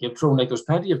excuse even to give Tyrone. Like there's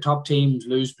plenty of top teams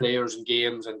lose players in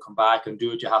games and come back and do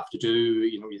what you have to do.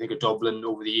 You think of Dublin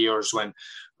over the years when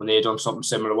they had done something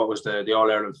similar. What was the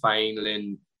All-Ireland final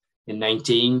in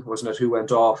 19, wasn't it? Who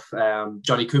went off?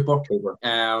 Johnny Cooper.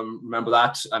 Remember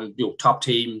that? And top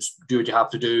teams do what you have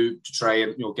to do to try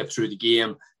and get through the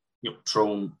game.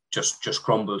 Tyrone just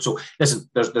crumbled. So listen,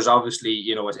 there's obviously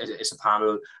it's a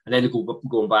panel, and then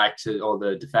going back to all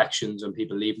the defections and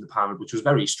people leaving the panel, which was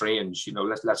very strange.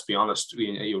 Let's be honest.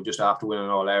 Just after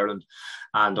winning All-Ireland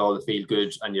and all the feel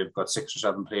good, and you've got 6 or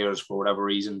 7 players for whatever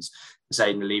reasons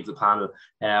deciding to leave the panel.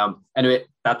 Anyway,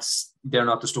 they're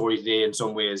not the story today. In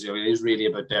some ways, it is really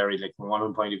about Derry. Like from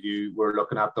one point of view, we're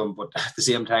looking at them, but at the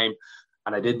same time,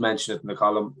 and I did mention it in the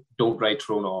column, don't write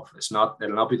Tyrone off.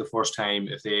 It'll not be the first time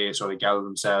if they sort of gather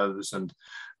themselves and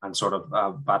sort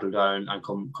of battle down and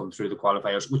come through the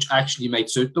qualifiers, which actually might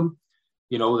suit them.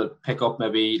 They'll pick up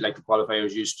maybe like the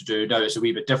qualifiers used to do. Now it's a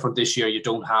wee bit different this year. You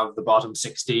don't have the bottom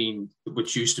 16,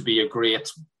 which used to be a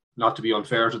great, not to be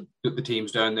unfair to the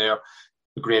teams down there,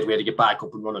 a great way to get back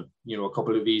up and running. A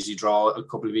couple of easy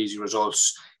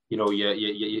results.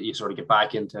 You sort of get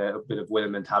back into a bit of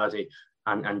winning mentality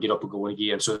and get up and going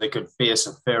again. So they could face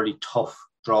a fairly tough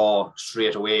draw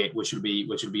straight away, which will be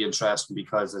interesting,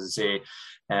 because, as I say,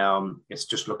 it's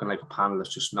just looking like a panel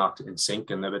that's just not in sync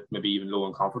and a bit maybe even low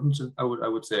in confidence, I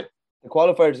would say. The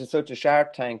qualifiers is such a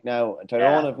shark tank now.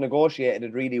 Tyrone have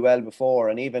negotiated really well before,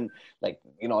 and even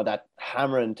that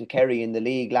hammering to Kerry in the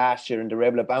league last year, and they were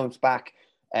able to bounce back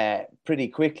pretty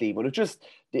quickly. But it just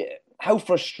how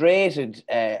frustrated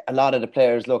a lot of the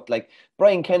players looked. Like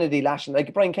Brian Kennedy lashing,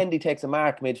 like Brian Kennedy takes a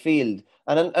mark midfield,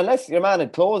 and unless your man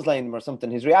had clotheslined him or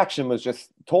something, his reaction was just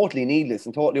totally needless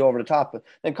and totally over the top. But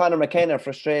then Conor McKenna,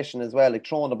 frustration as well, like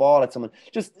throwing the ball at someone,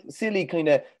 just silly kind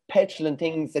of petulant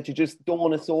things that you just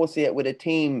don't associate with a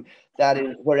team that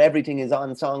is where everything is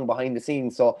on song behind the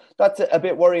scenes. So that's a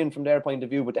bit worrying from their point of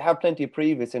view, but they have plenty of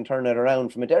previous in turning it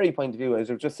around. From a Derry point of view, as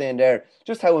I was just saying there,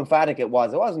 just how emphatic it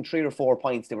was. It wasn't 3 or 4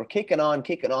 points. They were kicking on.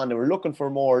 They were looking for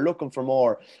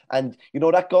more. And,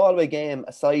 that Galway game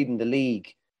aside in the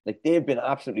league, like they've been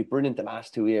absolutely brilliant the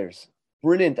last 2 years.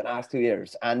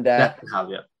 And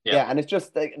and it's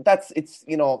just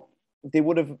they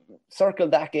would have circled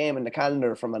that game in the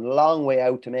calendar from a long way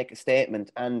out to make a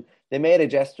statement, and they made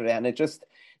it yesterday. And it just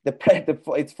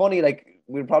it's funny, like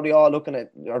we were probably all looking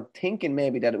at or thinking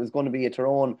maybe that it was going to be a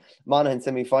Tyrone Monaghan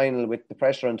semi-final with the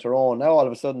pressure on Tyrone. Now all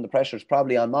of a sudden the pressure is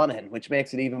probably on Monaghan, which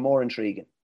makes it even more intriguing.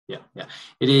 Yeah,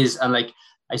 it is. And like,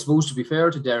 I suppose to be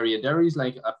fair to Derry, and Derry's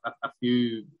like a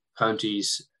few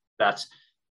counties that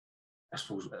I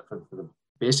suppose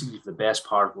basically for the best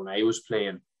part when I was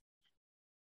playing,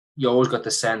 you always got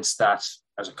the sense that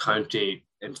as a county,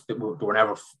 they were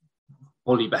never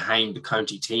fully behind the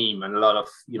county team, and a lot of,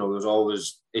 there was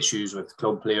always issues with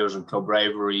club players and club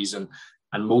rivalries, and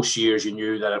most years you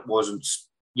knew that it wasn't,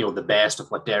 the best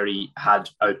of what Derry had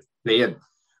out playing.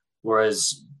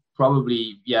 Whereas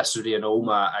probably yesterday in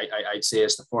Omagh, I'd say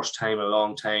it's the first time in a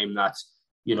long time that,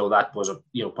 that was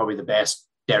probably the best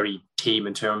Derry team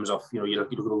in terms of, you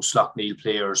look at those Slaughtneil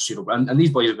players, and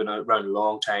these boys have been around a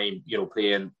long time,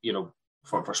 playing,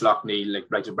 for Slaughtneil, like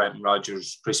Brenton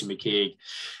Rodgers, Chrissy McCaig,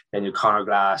 then Conor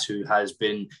Glass, who has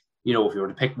been, if you were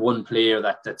to pick one player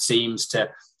that seems to,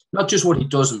 not just what he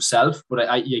does himself,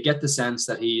 but you get the sense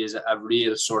that he is a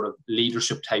real sort of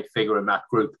leadership type figure in that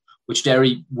group, which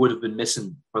Derry would have been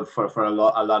missing for a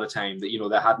lot of time. That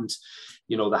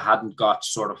they hadn't got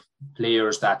sort of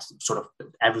players that sort of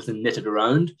everything knitted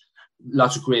around.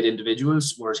 Lots of great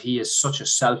individuals, whereas he is such a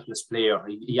selfless player.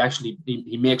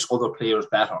 He makes other players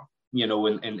better, in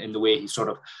the way he sort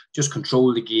of just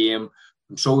controlled the game,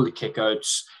 controlled the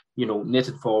kickouts,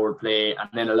 knitted forward play, and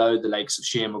then allowed the likes of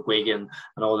Shane McGuigan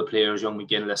and all the players, young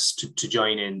McGinless, to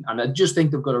join in. And I just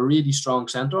think they've got a really strong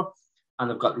centre, and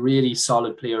they've got really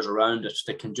solid players around it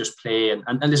that can just play and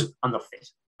listen, and they're fit.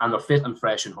 And they're fit and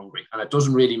fresh and hungry. And it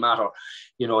doesn't really matter,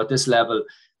 at this level,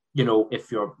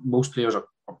 if most players are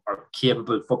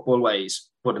capable football-wise,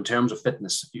 but in terms of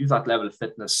fitness, if you have that level of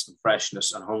fitness and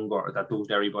freshness and hunger that those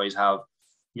Derry boys have,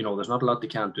 there's not a lot they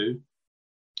can't do.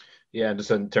 Yeah,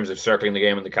 just in terms of circling the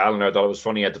game in the calendar, I thought it was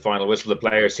funny at the final whistle. The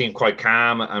players seemed quite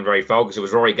calm and very focused. It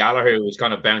was Rory Gallagher who was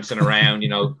kind of bouncing around,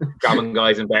 grabbing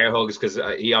guys in bear hugs, because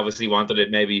he obviously wanted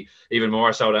it maybe even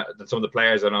more so than some of the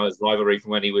players. I know his rivalry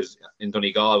from when he was in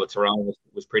Donegal with Tyrone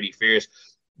was pretty fierce.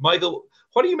 Michael,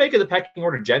 what do you make of the pecking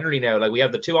order generally now? Like, we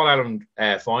have the two All-Ireland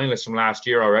finalists from last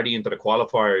year already into the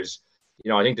qualifiers.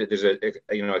 I think that there's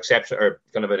exception, or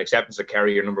kind of an acceptance of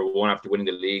Kerry are number one after winning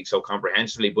the league so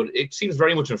comprehensively, but it seems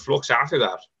very much in flux after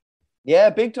that. Yeah,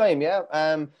 big time. Yeah,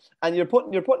 and you're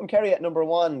putting Kerry at number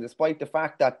one, despite the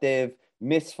fact that they've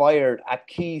misfired at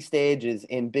key stages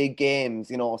in big games.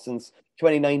 Since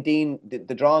 2019,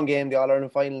 the Drawn game, the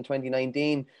All-Ireland final in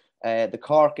 2019, the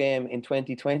Cork game in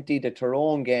 2020, the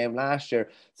Tyrone game last year.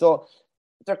 So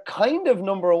they're kind of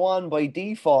number one by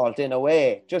default in a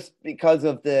way, just because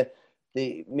of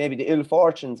maybe the ill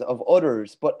fortunes of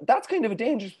others, but that's kind of a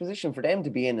dangerous position for them to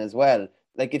be in as well.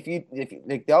 Like, if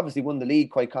they obviously won the league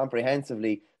quite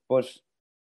comprehensively, but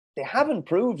they haven't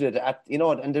proved it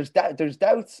and there's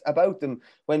doubts about them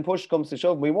when push comes to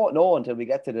shove. We won't know until we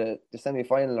get to the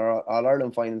semi-final or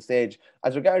All-Ireland final stage.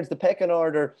 As regards the pecking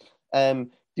order,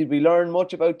 did we learn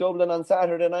much about Dublin on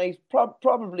Saturday night?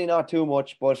 Probably not too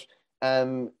much, but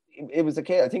it was a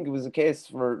case. I think it was a case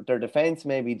for their defence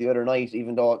maybe the other night,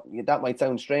 even though that might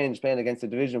sound strange playing against a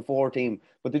Division 4 team,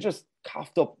 but they just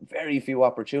coughed up very few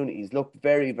opportunities, looked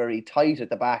very, very tight at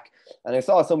the back. And I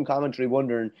saw some commentary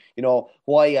wondering,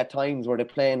 why at times were they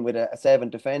playing with a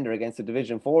 7th defender against a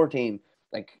Division 4 team?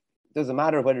 Like, it doesn't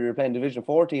matter whether you're playing Division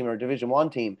 4 team or a Division 1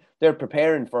 team. They're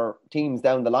preparing for teams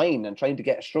down the line and trying to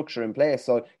get a structure in place.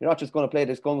 So you're not just going to play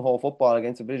this gung-ho football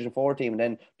against a Division 4 team and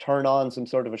then turn on some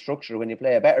sort of a structure when you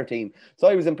play a better team. So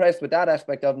I was impressed with that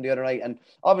aspect of them the other night. And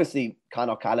obviously,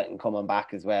 Conor Callaghan coming back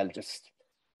as well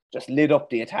just lit up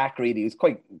the attack, really. He was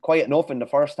quite quiet enough in the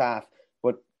first half,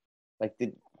 but like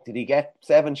did he get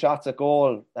 7 shots at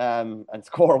goal and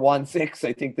score 1-6?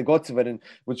 I think the guts of it, and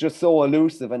was just so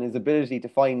elusive, and his ability to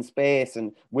find space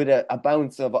and with a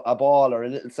bounce of a ball or a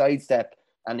little sidestep.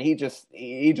 And he just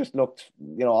looked,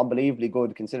 unbelievably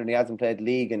good considering he hasn't played the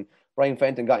league. And Brian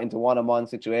Fenton got into one-on-one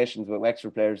situations with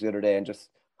Wexford players the other day and just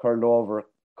curled over,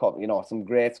 some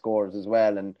great scores as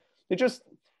well. And they just,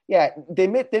 they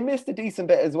missed a decent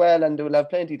bit as well, and they will have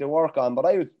plenty to work on. But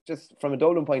I would just, from a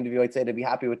Dublin point of view, I'd say they'd be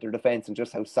happy with their defence and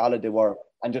just how solid they were,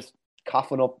 and just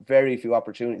coughing up very few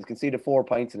opportunities. Conceded 4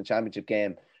 points in the championship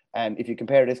game. If you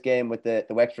compare this game with the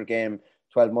Wexford game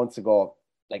 12 months ago,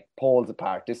 like poles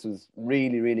apart, this was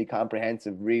really, really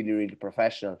comprehensive, really, really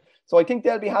professional. So I think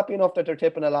they'll be happy enough that they're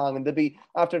tipping along, and they'll be,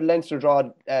 after the Leinster draw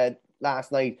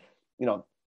last night,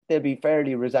 they'll be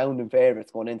fairly resounding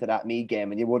favourites going into that Meath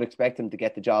game, and you would expect them to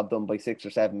get the job done by 6 or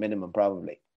 7 minimum,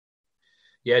 probably.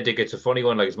 Yeah, Dick, it's a funny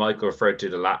one. Like as Michael referred to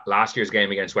the last year's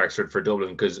game against Wexford for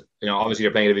Dublin, because obviously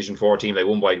they're playing a Division 4 team. They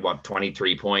won by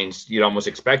 23 points. You'd almost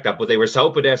expect that, but they were so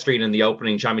pedestrian in the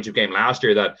opening championship game last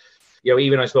year that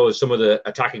even I suppose some of the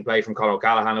attacking play from Colin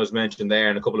O'Callaghan was mentioned there,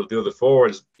 and a couple of the other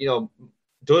forwards,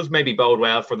 does maybe bode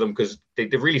well for them, because they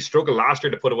really struggled last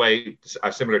year to put away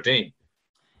a similar team.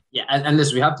 Yeah, and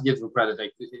listen, we have to give them credit.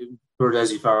 Like, poor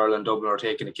Dessie Farrell and Dublin are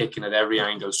taking a kick in at every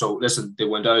angle. So listen, they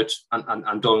went out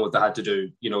and done what they had to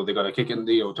do. They got a kick in.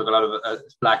 Took a lot of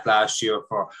flack last year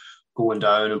for going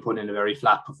down and putting in a very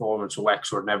flat performance for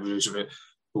Wexford, and everybody sort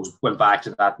of went back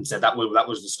to that and said that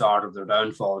was the start of their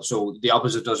downfall. So the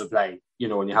opposite does apply.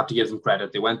 And you have to give them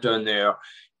credit. They went down there.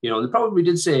 They probably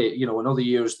did say, in other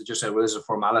years, they just said, well, this is a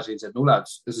formality, and said, no,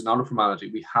 lads, this is not a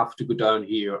formality. We have to go down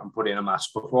here and put in a mass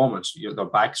performance. Their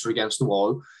backs are against the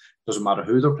wall. Doesn't matter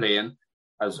who they're playing.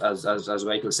 As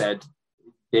Michael said,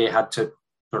 they had to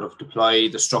sort of deploy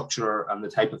the structure and the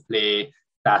type of play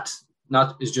that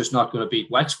is just not going to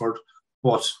beat Wexford,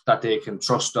 but that they can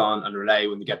trust on and rely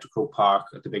when they get to Croke Park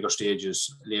at the bigger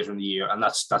stages later in the year. And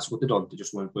that's what they done. They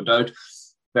just went out,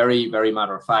 very, very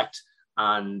matter of fact,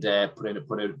 and put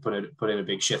in a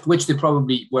big shift, which they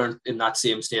probably weren't in that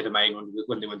same state of mind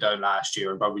when they went down last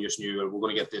year, and probably just knew, we're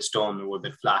going to get this done, and we're a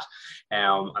bit flat,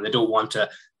 and they don't want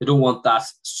that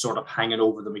sort of hanging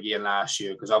over them again last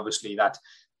year, because obviously that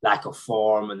lack of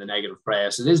form and the negative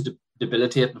press, it is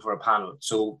debilitating for a panel.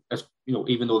 So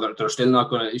even though they're still not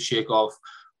going to shake off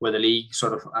where the league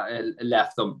sort of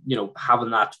left them,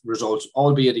 having that result,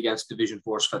 albeit against Division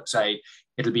 4 side,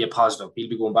 it'll be a positive. He'll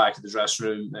be going back to the dressing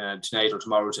room tonight or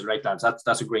tomorrow and say, right, lads,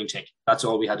 that's a green tick. That's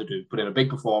all we had to do. Put in a big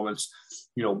performance,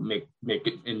 make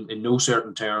it in no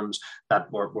certain terms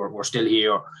that we're still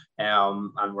here,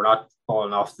 and we're not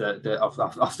falling off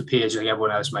the page like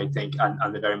everyone else might think,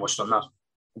 and they very much done that.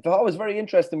 I thought it was very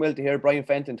interesting, Will, to hear Brian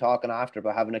Fenton talking after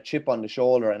about having a chip on the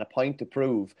shoulder and a point to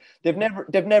prove. They've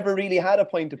never really had a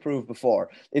point to prove before.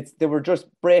 They were just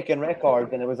breaking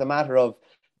records, and it was a matter of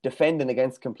defending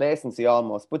against complacency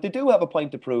almost. But they do have a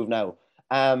point to prove now,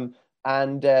 and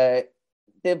they'll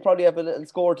probably have a little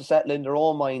score to settle in their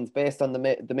own minds based on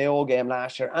the Mayo game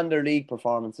last year and their league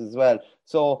performances as well.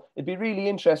 So it'd be really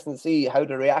interesting to see how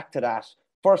they react to that.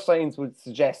 First signs would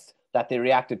suggest that they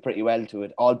reacted pretty well to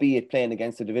it, albeit playing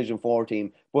against a Division 4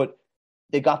 team. But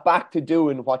they got back to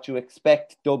doing what you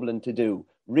expect Dublin to do.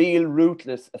 Real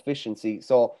ruthless efficiency.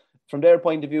 So from their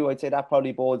point of view, I'd say that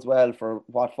probably bodes well for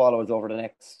what follows over the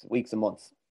next weeks and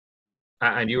months.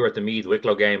 And you were at the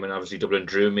Meath-Wicklow game, and obviously Dublin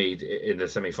drew Meath in the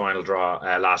semi-final draw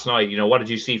last night. What did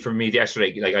you see from Meath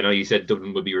yesterday? Like, I know you said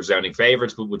Dublin would be resounding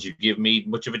favourites, but would you give Meath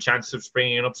much of a chance of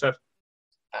springing an upset?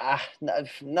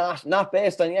 Not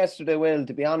based on yesterday, Will,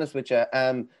 to be honest with you.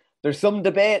 There's some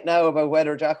debate now about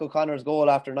whether Jack O'Connor's goal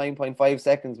after 9.5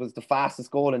 seconds was the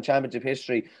fastest goal in championship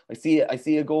history. I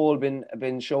see a goal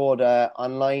been showed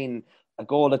online, a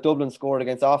goal that Dublin scored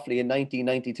against Offaly in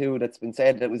 1992 that's been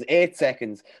said that it was 8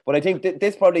 seconds. But I think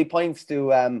this probably points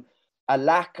to a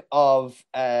lack of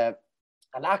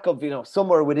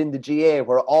somewhere within the GA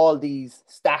where all these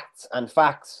stats and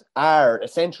facts are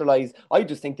centralised. I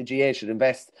just think the GA should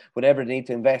invest whatever they need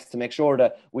to invest to make sure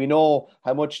that we know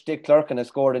how much Dick Clerkin has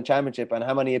scored in championship and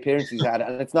how many appearances he's had,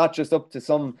 and it's not just up to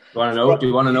some. Do you want to know, Vic? Do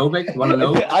you want to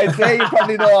know? I'd say you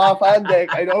probably know offhand,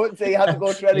 Dick. I wouldn't say you have to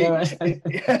go through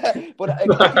any. But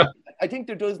I think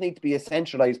there does need to be a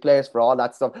centralised place for all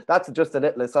that stuff. That's just a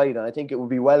little aside, and I think it would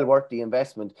be well worth the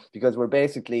investment, because we're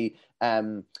basically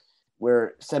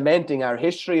we're cementing our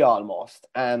history almost.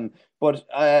 But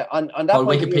on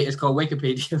that it's called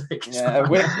Wikipedia. Yeah,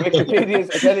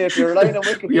 Wikipedia. I tell you, if you're relying on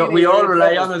Wikipedia, we all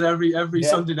rely on it every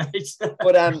Sunday night.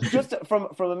 But just from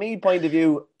a Meath point of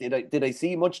view, did I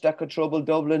see much that could trouble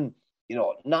Dublin?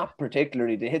 Not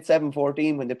particularly. They hit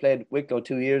 7-14 when they played Wicklow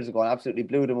 2 years ago and absolutely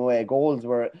blew them away. Goals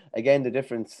were again the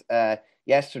difference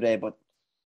yesterday, but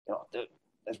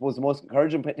I suppose the most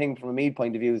encouraging thing from a Meath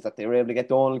point of view is that they were able to get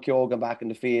Donald Keoghan back in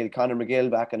the field, Conor McGill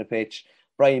back on the pitch,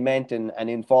 Brian Menton and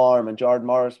in form, and Jordan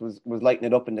Morris was lighting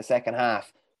it up in the second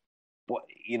half. But,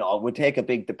 it would take a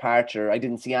big departure. I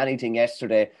didn't see anything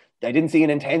yesterday. I didn't see an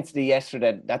intensity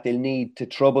yesterday that they'll need to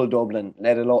trouble Dublin,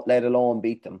 let alone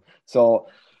beat them. So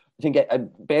I think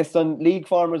based on league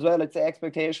form as well, I'd say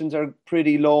expectations are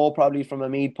pretty low, probably from a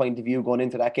Meath point of view going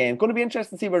into that game. Going to be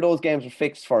interesting to see where those games are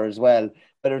fixed for as well,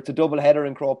 whether it's a double header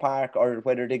in Croke Park or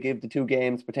whether they give the two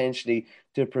games potentially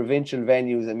to provincial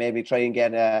venues and maybe try and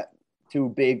get two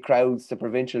big crowds to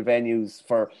provincial venues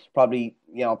for probably,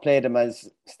 play them as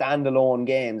standalone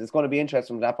games. It's going to be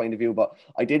interesting from that point of view, but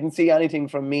I didn't see anything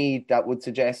from Meath that would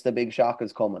suggest a big shock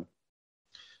is coming.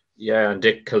 Yeah, and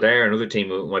Dick Kildare, another team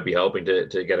who might be hoping to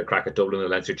get a crack at Dublin in the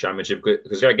Leinster Championship,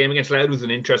 because their game against Louth was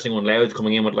an interesting one. Louth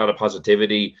coming in with a lot of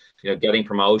positivity, getting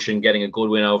promotion, getting a good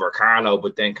win over Carlow,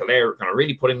 but then Kildare kind of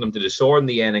really putting them to the sword in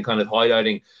the end and kind of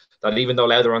highlighting that even though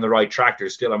Louth are on the right track,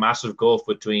 there's still a massive gulf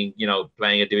between,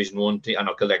 playing a Division 1 team. I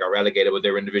know Kildare got relegated, but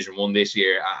they were in Division 1 this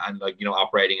year and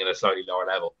operating at a slightly lower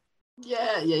level.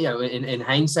 Yeah. In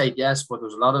hindsight, yes, but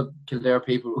there's a lot of Kildare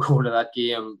people who go to that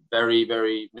game very,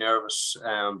 very nervous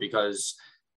because,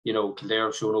 Kildare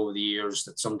have shown over the years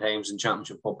that sometimes in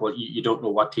championship football, you don't know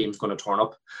what team's going to turn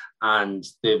up, and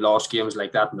they've lost games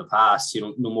like that in the past.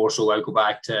 No more so. I go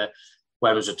back to,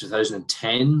 when was it,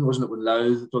 2010, wasn't it, when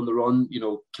Louth done the run?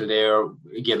 Kildare,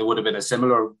 again, there would have been a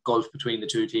similar gulf between the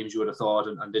two teams, you would have thought,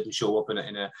 and didn't show up in a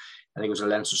I think it was a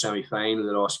Leinster semi-final.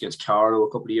 They lost against Carlow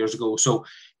a couple of years ago. So,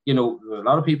 a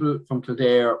lot of people from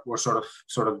Kildare were sort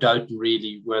of doubting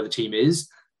really where the team is.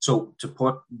 So to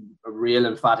put a real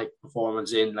emphatic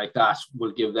performance in like that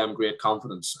will give them great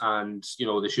confidence. And, they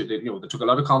took a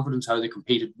lot of confidence how they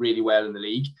competed really well in the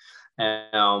league,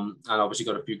 and obviously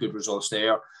got a few good results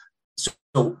there.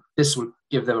 So this will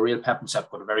give them a real pep and step.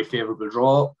 Got a very favourable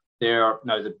draw there.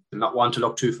 Now, they do not want to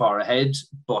look too far ahead,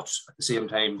 but at the same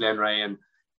time, Glenn Ryan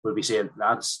will be saying,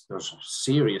 lads, there's a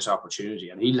serious opportunity,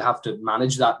 and he'll have to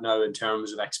manage that now in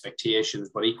terms of expectations,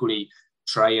 but equally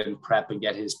try and prep and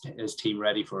get his team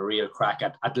ready for a real crack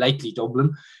at likely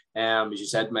Dublin. As you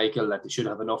said, Michael, that they should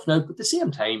have enough now. But at the same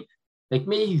time, like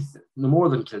Meath, no more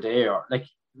than Kildare, like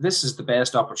this is the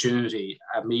best opportunity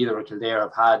Meath or Kildare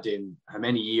have had in how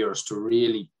many years to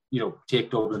really,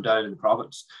 take Dublin down in the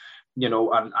province,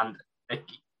 and like,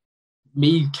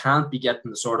 Meath can't be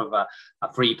getting the sort of a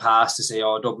free pass to say,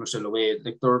 Dublin are still away.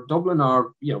 Like Dublin are,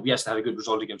 yes, they had a good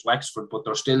result against Wexford, but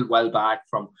they're still well back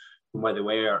from where they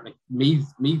were. Like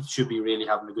Meath should be really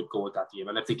having a good go at that game.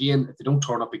 And if they don't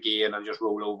turn up again and just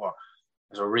roll over,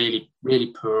 it's a really,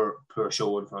 really poor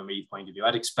showing from a Meath point of view.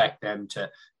 I'd expect them to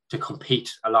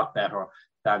compete a lot better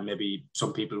than maybe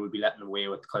some people would be letting away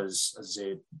with, because, as I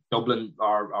say, Dublin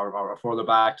are further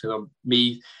back to them.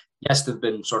 Meath, yes, they've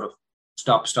been sort of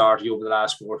stop-starty over the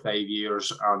last 4 or 5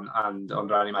 years and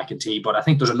under Annie McEntee, but I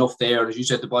think there's enough there. As you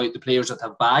said, the players that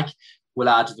have back will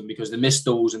add to them, because they missed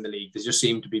those in the league. They just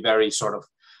seem to be very sort of,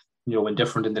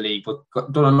 indifferent in the league,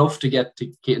 but done enough to get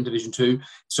in Division 2.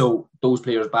 So those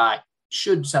players back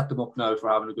should set them up now for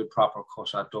having a good proper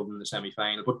cut at Dublin in the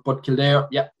semi-final. But Kildare,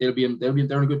 yeah, they're in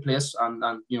a good place,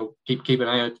 and keep an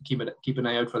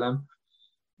eye out for them.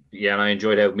 Yeah, and I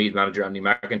enjoyed how Meath manager Andy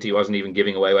McEntee wasn't even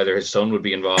giving away whether his son would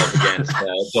be involved against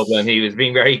Dublin. He was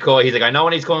being very coy. He's like, I know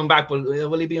when he's coming back, but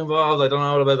will he be involved? I don't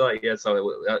know about that yet.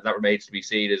 So that remains to be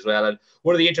seen as well. And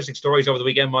one of the interesting stories over the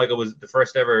weekend, Michael, was the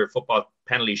first ever football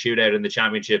penalty shootout in the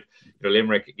championship.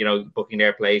 Limerick, booking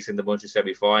their place in the Munster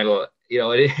semi-final.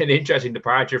 An interesting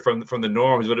departure from the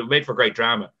norms, but it made for great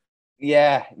drama.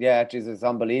 Yeah, Jesus,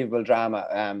 unbelievable drama.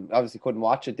 Obviously couldn't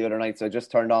watch it the other night, so I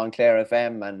just turned on Clare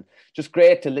FM, and just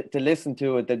great to listen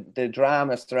to it. The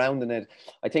drama surrounding it.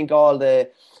 I think all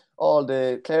the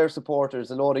Clare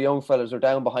supporters, a load of young fellas, are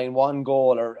down behind one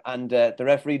goal, and the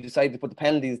referee decided to put the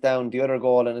penalties down the other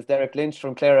goal. And as Derek Lynch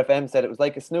from Clare FM said, it was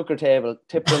like a snooker table,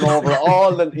 tipped them over.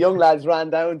 All the young lads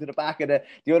ran down to the back of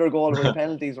the other goal where the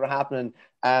penalties were happening.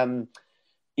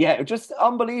 Yeah, just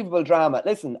unbelievable drama.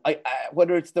 Listen, I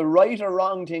whether it's the right or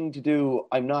wrong thing to do,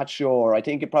 I'm not sure. I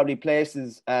think it probably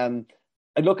places. I'm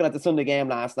looking at the Sunday game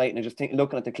last night, and I just think,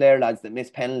 looking at the Clare lads that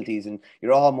miss penalties, and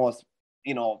you're almost,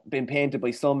 been painted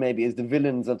by some maybe as the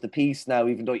villains of the piece now,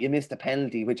 even though you missed a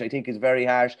penalty, which I think is very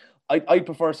harsh. I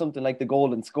prefer something like the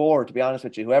golden score, to be honest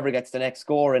with you. Whoever gets the next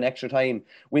score in extra time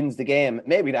wins the game.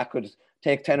 Maybe that could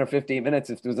take 10 or 15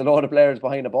 minutes if there was a lot of players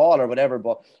behind the ball or whatever,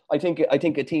 but I think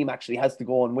a team actually has to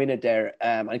go and win it there.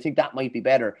 I think that might be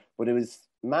better, but it was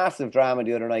massive drama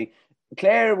the other night.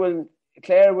 Clare will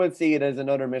see it as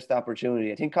another missed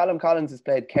opportunity. I think Colin Collins has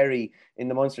played Kerry in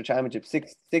the Munster Championship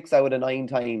six out of the 9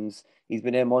 times he's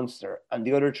been in Munster, and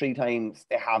the other 3 times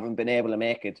they haven't been able to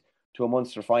make it to a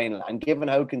Munster final. And given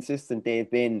how consistent they've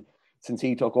been since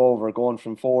he took over, going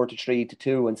from 4 to 3 to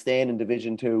 2 and staying in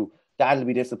Division 2, that'll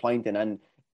be disappointing. And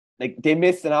like, they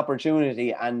missed an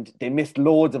opportunity, and they missed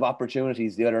loads of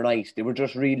opportunities the other night. They were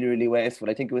just really, really wasteful.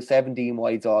 I think it was 17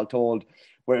 wides all told,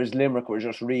 whereas Limerick were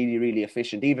just really, really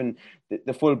efficient. Even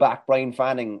the full-back Brian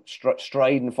Fanning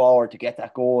striding forward to get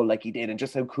that goal like he did, and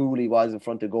just how cool he was in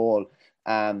front of goal.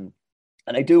 And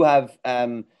I do have,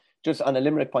 just on a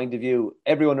Limerick point of view,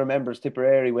 everyone remembers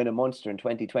Tipperary winning Munster in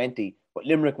 2020, but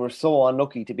Limerick were so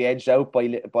unlucky to be edged out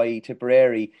by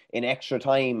Tipperary in extra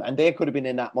time, and they could have been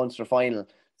in that Munster final.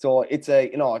 So it's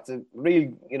a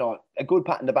real, a good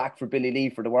pat in the back for Billy Lee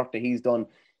for the work that he's done.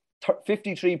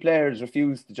 53 players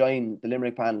refused to join the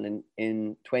Limerick panel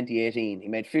in 2018. He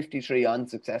made 53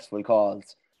 unsuccessful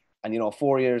calls. And,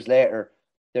 4 years later,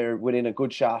 they're within a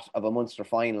good shot of a Munster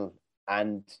final,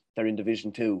 and they're in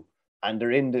Division 2. And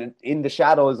they're in the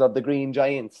shadows of the Green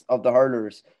Giants, of the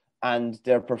hurlers, and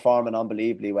they're performing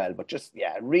unbelievably well. But just,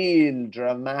 real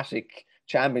dramatic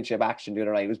championship action the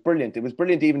other night. It was brilliant. It was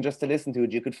brilliant even just to listen to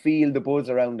it. You could feel the buzz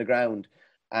around the ground.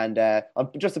 And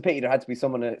just a pity there had to be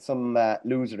some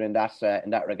loser in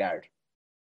that regard.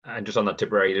 And just on that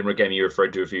Tipperary Limerick game you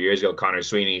referred to a few years ago, Conor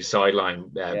Sweeney's sideline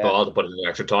ball to put in the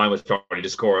extra time was probably the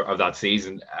score of that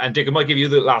season. And Dick, I might give you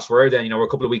the last word then. We're a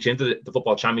couple of weeks into the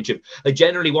football championship. Like,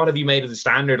 generally, what have you made of the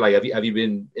standard? Like, have you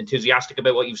been enthusiastic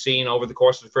about what you've seen over the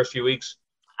course of the first few weeks?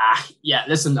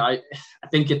 Listen, I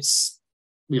think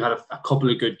we've had a couple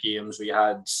of good games. We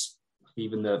had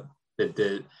even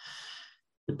the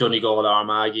Donegal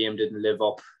Armagh game didn't live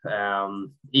up.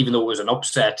 Even though it was an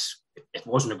upset, it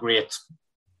wasn't a great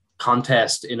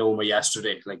contest in Omagh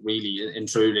yesterday. Like, really and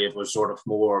truly, it was sort of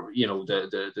more,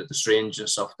 the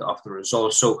strangeness of the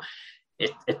result. So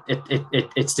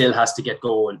it still has to get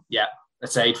going. Yeah,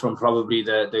 aside from probably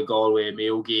the Galway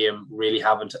Mayo game, really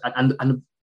haven't. And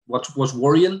what was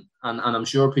worrying, and I'm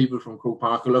sure people from Croke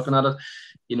Park are looking at it,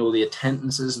 the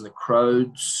attendances and the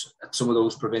crowds at some of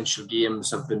those provincial games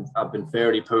have been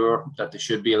fairly poor, that there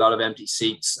should be a lot of empty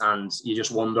seats, and you just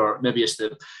wonder, maybe it's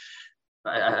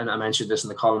and I mentioned this in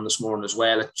the column this morning as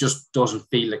well, it just doesn't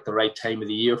feel like the right time of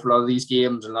the year for a lot of these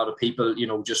games, and a lot of people,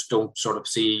 just don't sort of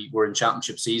see we're in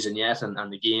championship season yet,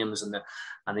 and the games and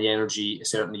the energy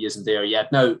certainly isn't there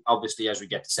yet. Now, obviously, as we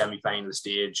get to semi-final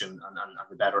stage and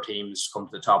the better teams come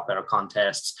to the top, better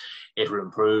contests, it will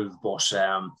improve. But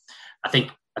I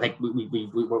think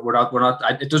we're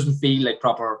not. It doesn't feel like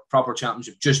proper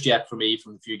championship just yet for me,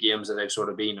 from the few games that I've sort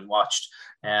of been and watched,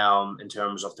 in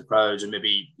terms of the crowds. And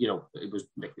maybe it was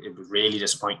really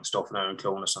disappointing stuff now in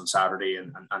Clonus on Saturday,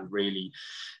 and really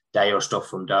dire stuff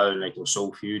from Down. Like, there were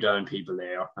so few Down people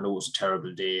there. I know it was a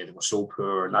terrible day. They were so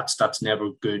poor, and that's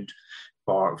never good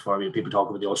for people talk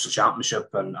about the Ulster Championship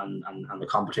and the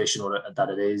competition that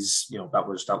it is.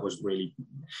 That was really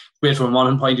great from a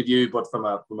Monaghan point of view, but from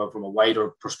a wider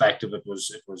perspective, it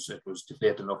was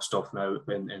deflating up stuff now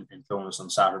in Clonus on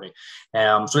Saturday.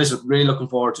 So this is really looking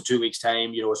forward to 2 weeks'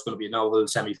 time. It's going to be a novel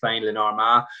semi-final in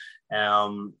Armagh.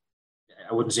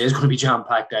 I wouldn't say it's going to be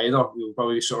jam-packed either. We'll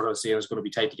probably sort of say it's going to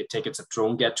be tight to get tickets if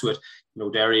Tyrone get to it.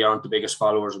 Derry aren't the biggest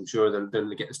followers. I'm sure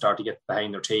they'll start to get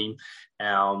behind their team.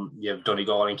 You have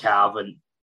Donegal and Cav, and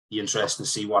be interesting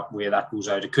to see what way that goes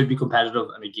out. It could be competitive,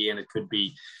 and again, it could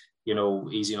be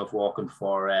easy enough walking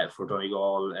for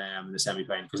Donegal in the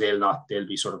semi-final, because they'll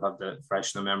be sort of have the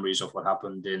fresh in the memories of what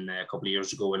happened in a couple of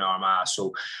years ago in Armagh.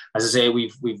 So, as I say,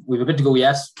 we've a bit to go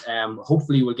yet.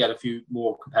 Hopefully we'll get a few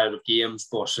more competitive games,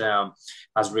 but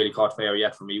hasn't really caught fire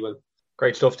yet for me. Will.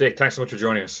 Great stuff, Dick. Thanks so much for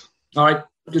joining us. All right,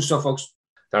 good stuff, folks.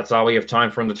 That's all we have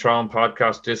time for in the Tyrone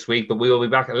podcast this week, but we will be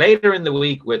back later in the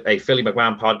week with a Philly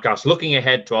McMahon podcast looking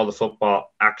ahead to all the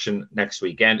football action next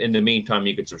weekend. In the meantime,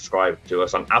 you can subscribe to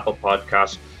us on Apple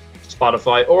Podcasts,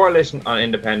 Spotify, or listen on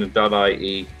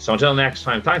independent.ie. So until next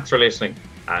time, thanks for listening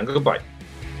and goodbye.